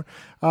some more.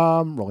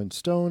 Rolling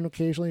Stone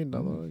occasionally.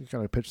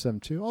 Gotta pitch them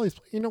too. All these,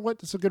 you know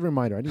what? It's a good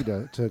reminder. I need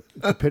to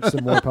pitch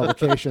some more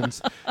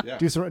publications. Yeah.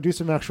 Do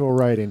some actual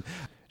writing.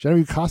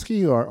 Genevieve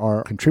Koski,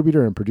 our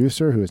contributor and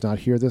producer who is not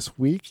here this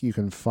week, you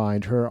can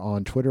find her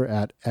on Twitter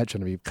at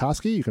Genevieve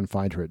Koski. You can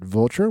find her at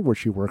Vulture, where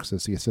she works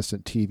as the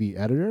assistant TV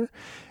editor.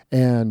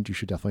 And you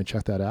should definitely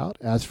check that out.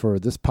 As for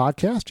this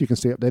podcast, you can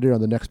stay updated on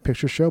The Next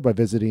Picture Show by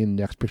visiting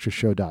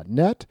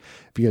nextpictureshow.net,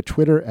 via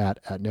Twitter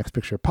at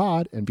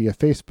nextpicturepod, and via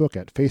Facebook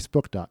at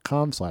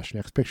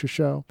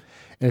facebook.com/nextpictureshow.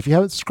 And if you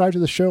haven't subscribed to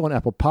the show on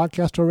Apple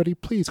Podcast already,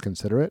 please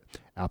consider it.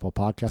 Apple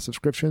Podcast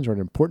subscriptions are an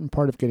important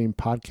part of getting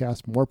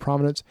podcasts more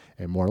prominence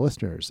and more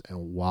listeners.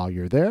 And while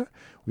you're there,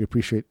 we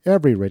appreciate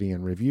every rating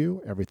and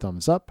review. Every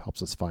thumbs up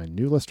helps us find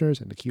new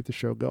listeners and to keep the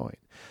show going.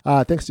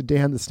 Thanks to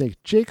Dan the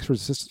Snake Jakes for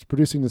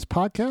producing this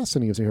podcast,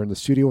 and he was here in the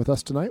studio with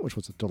us tonight, which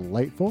was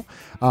delightful.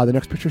 The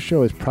Next Picture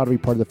Show is proud to be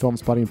part of the Film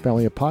Spotting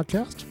family of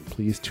podcasts.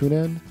 Please tune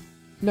in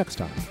next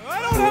time.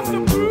 I don't have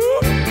to prove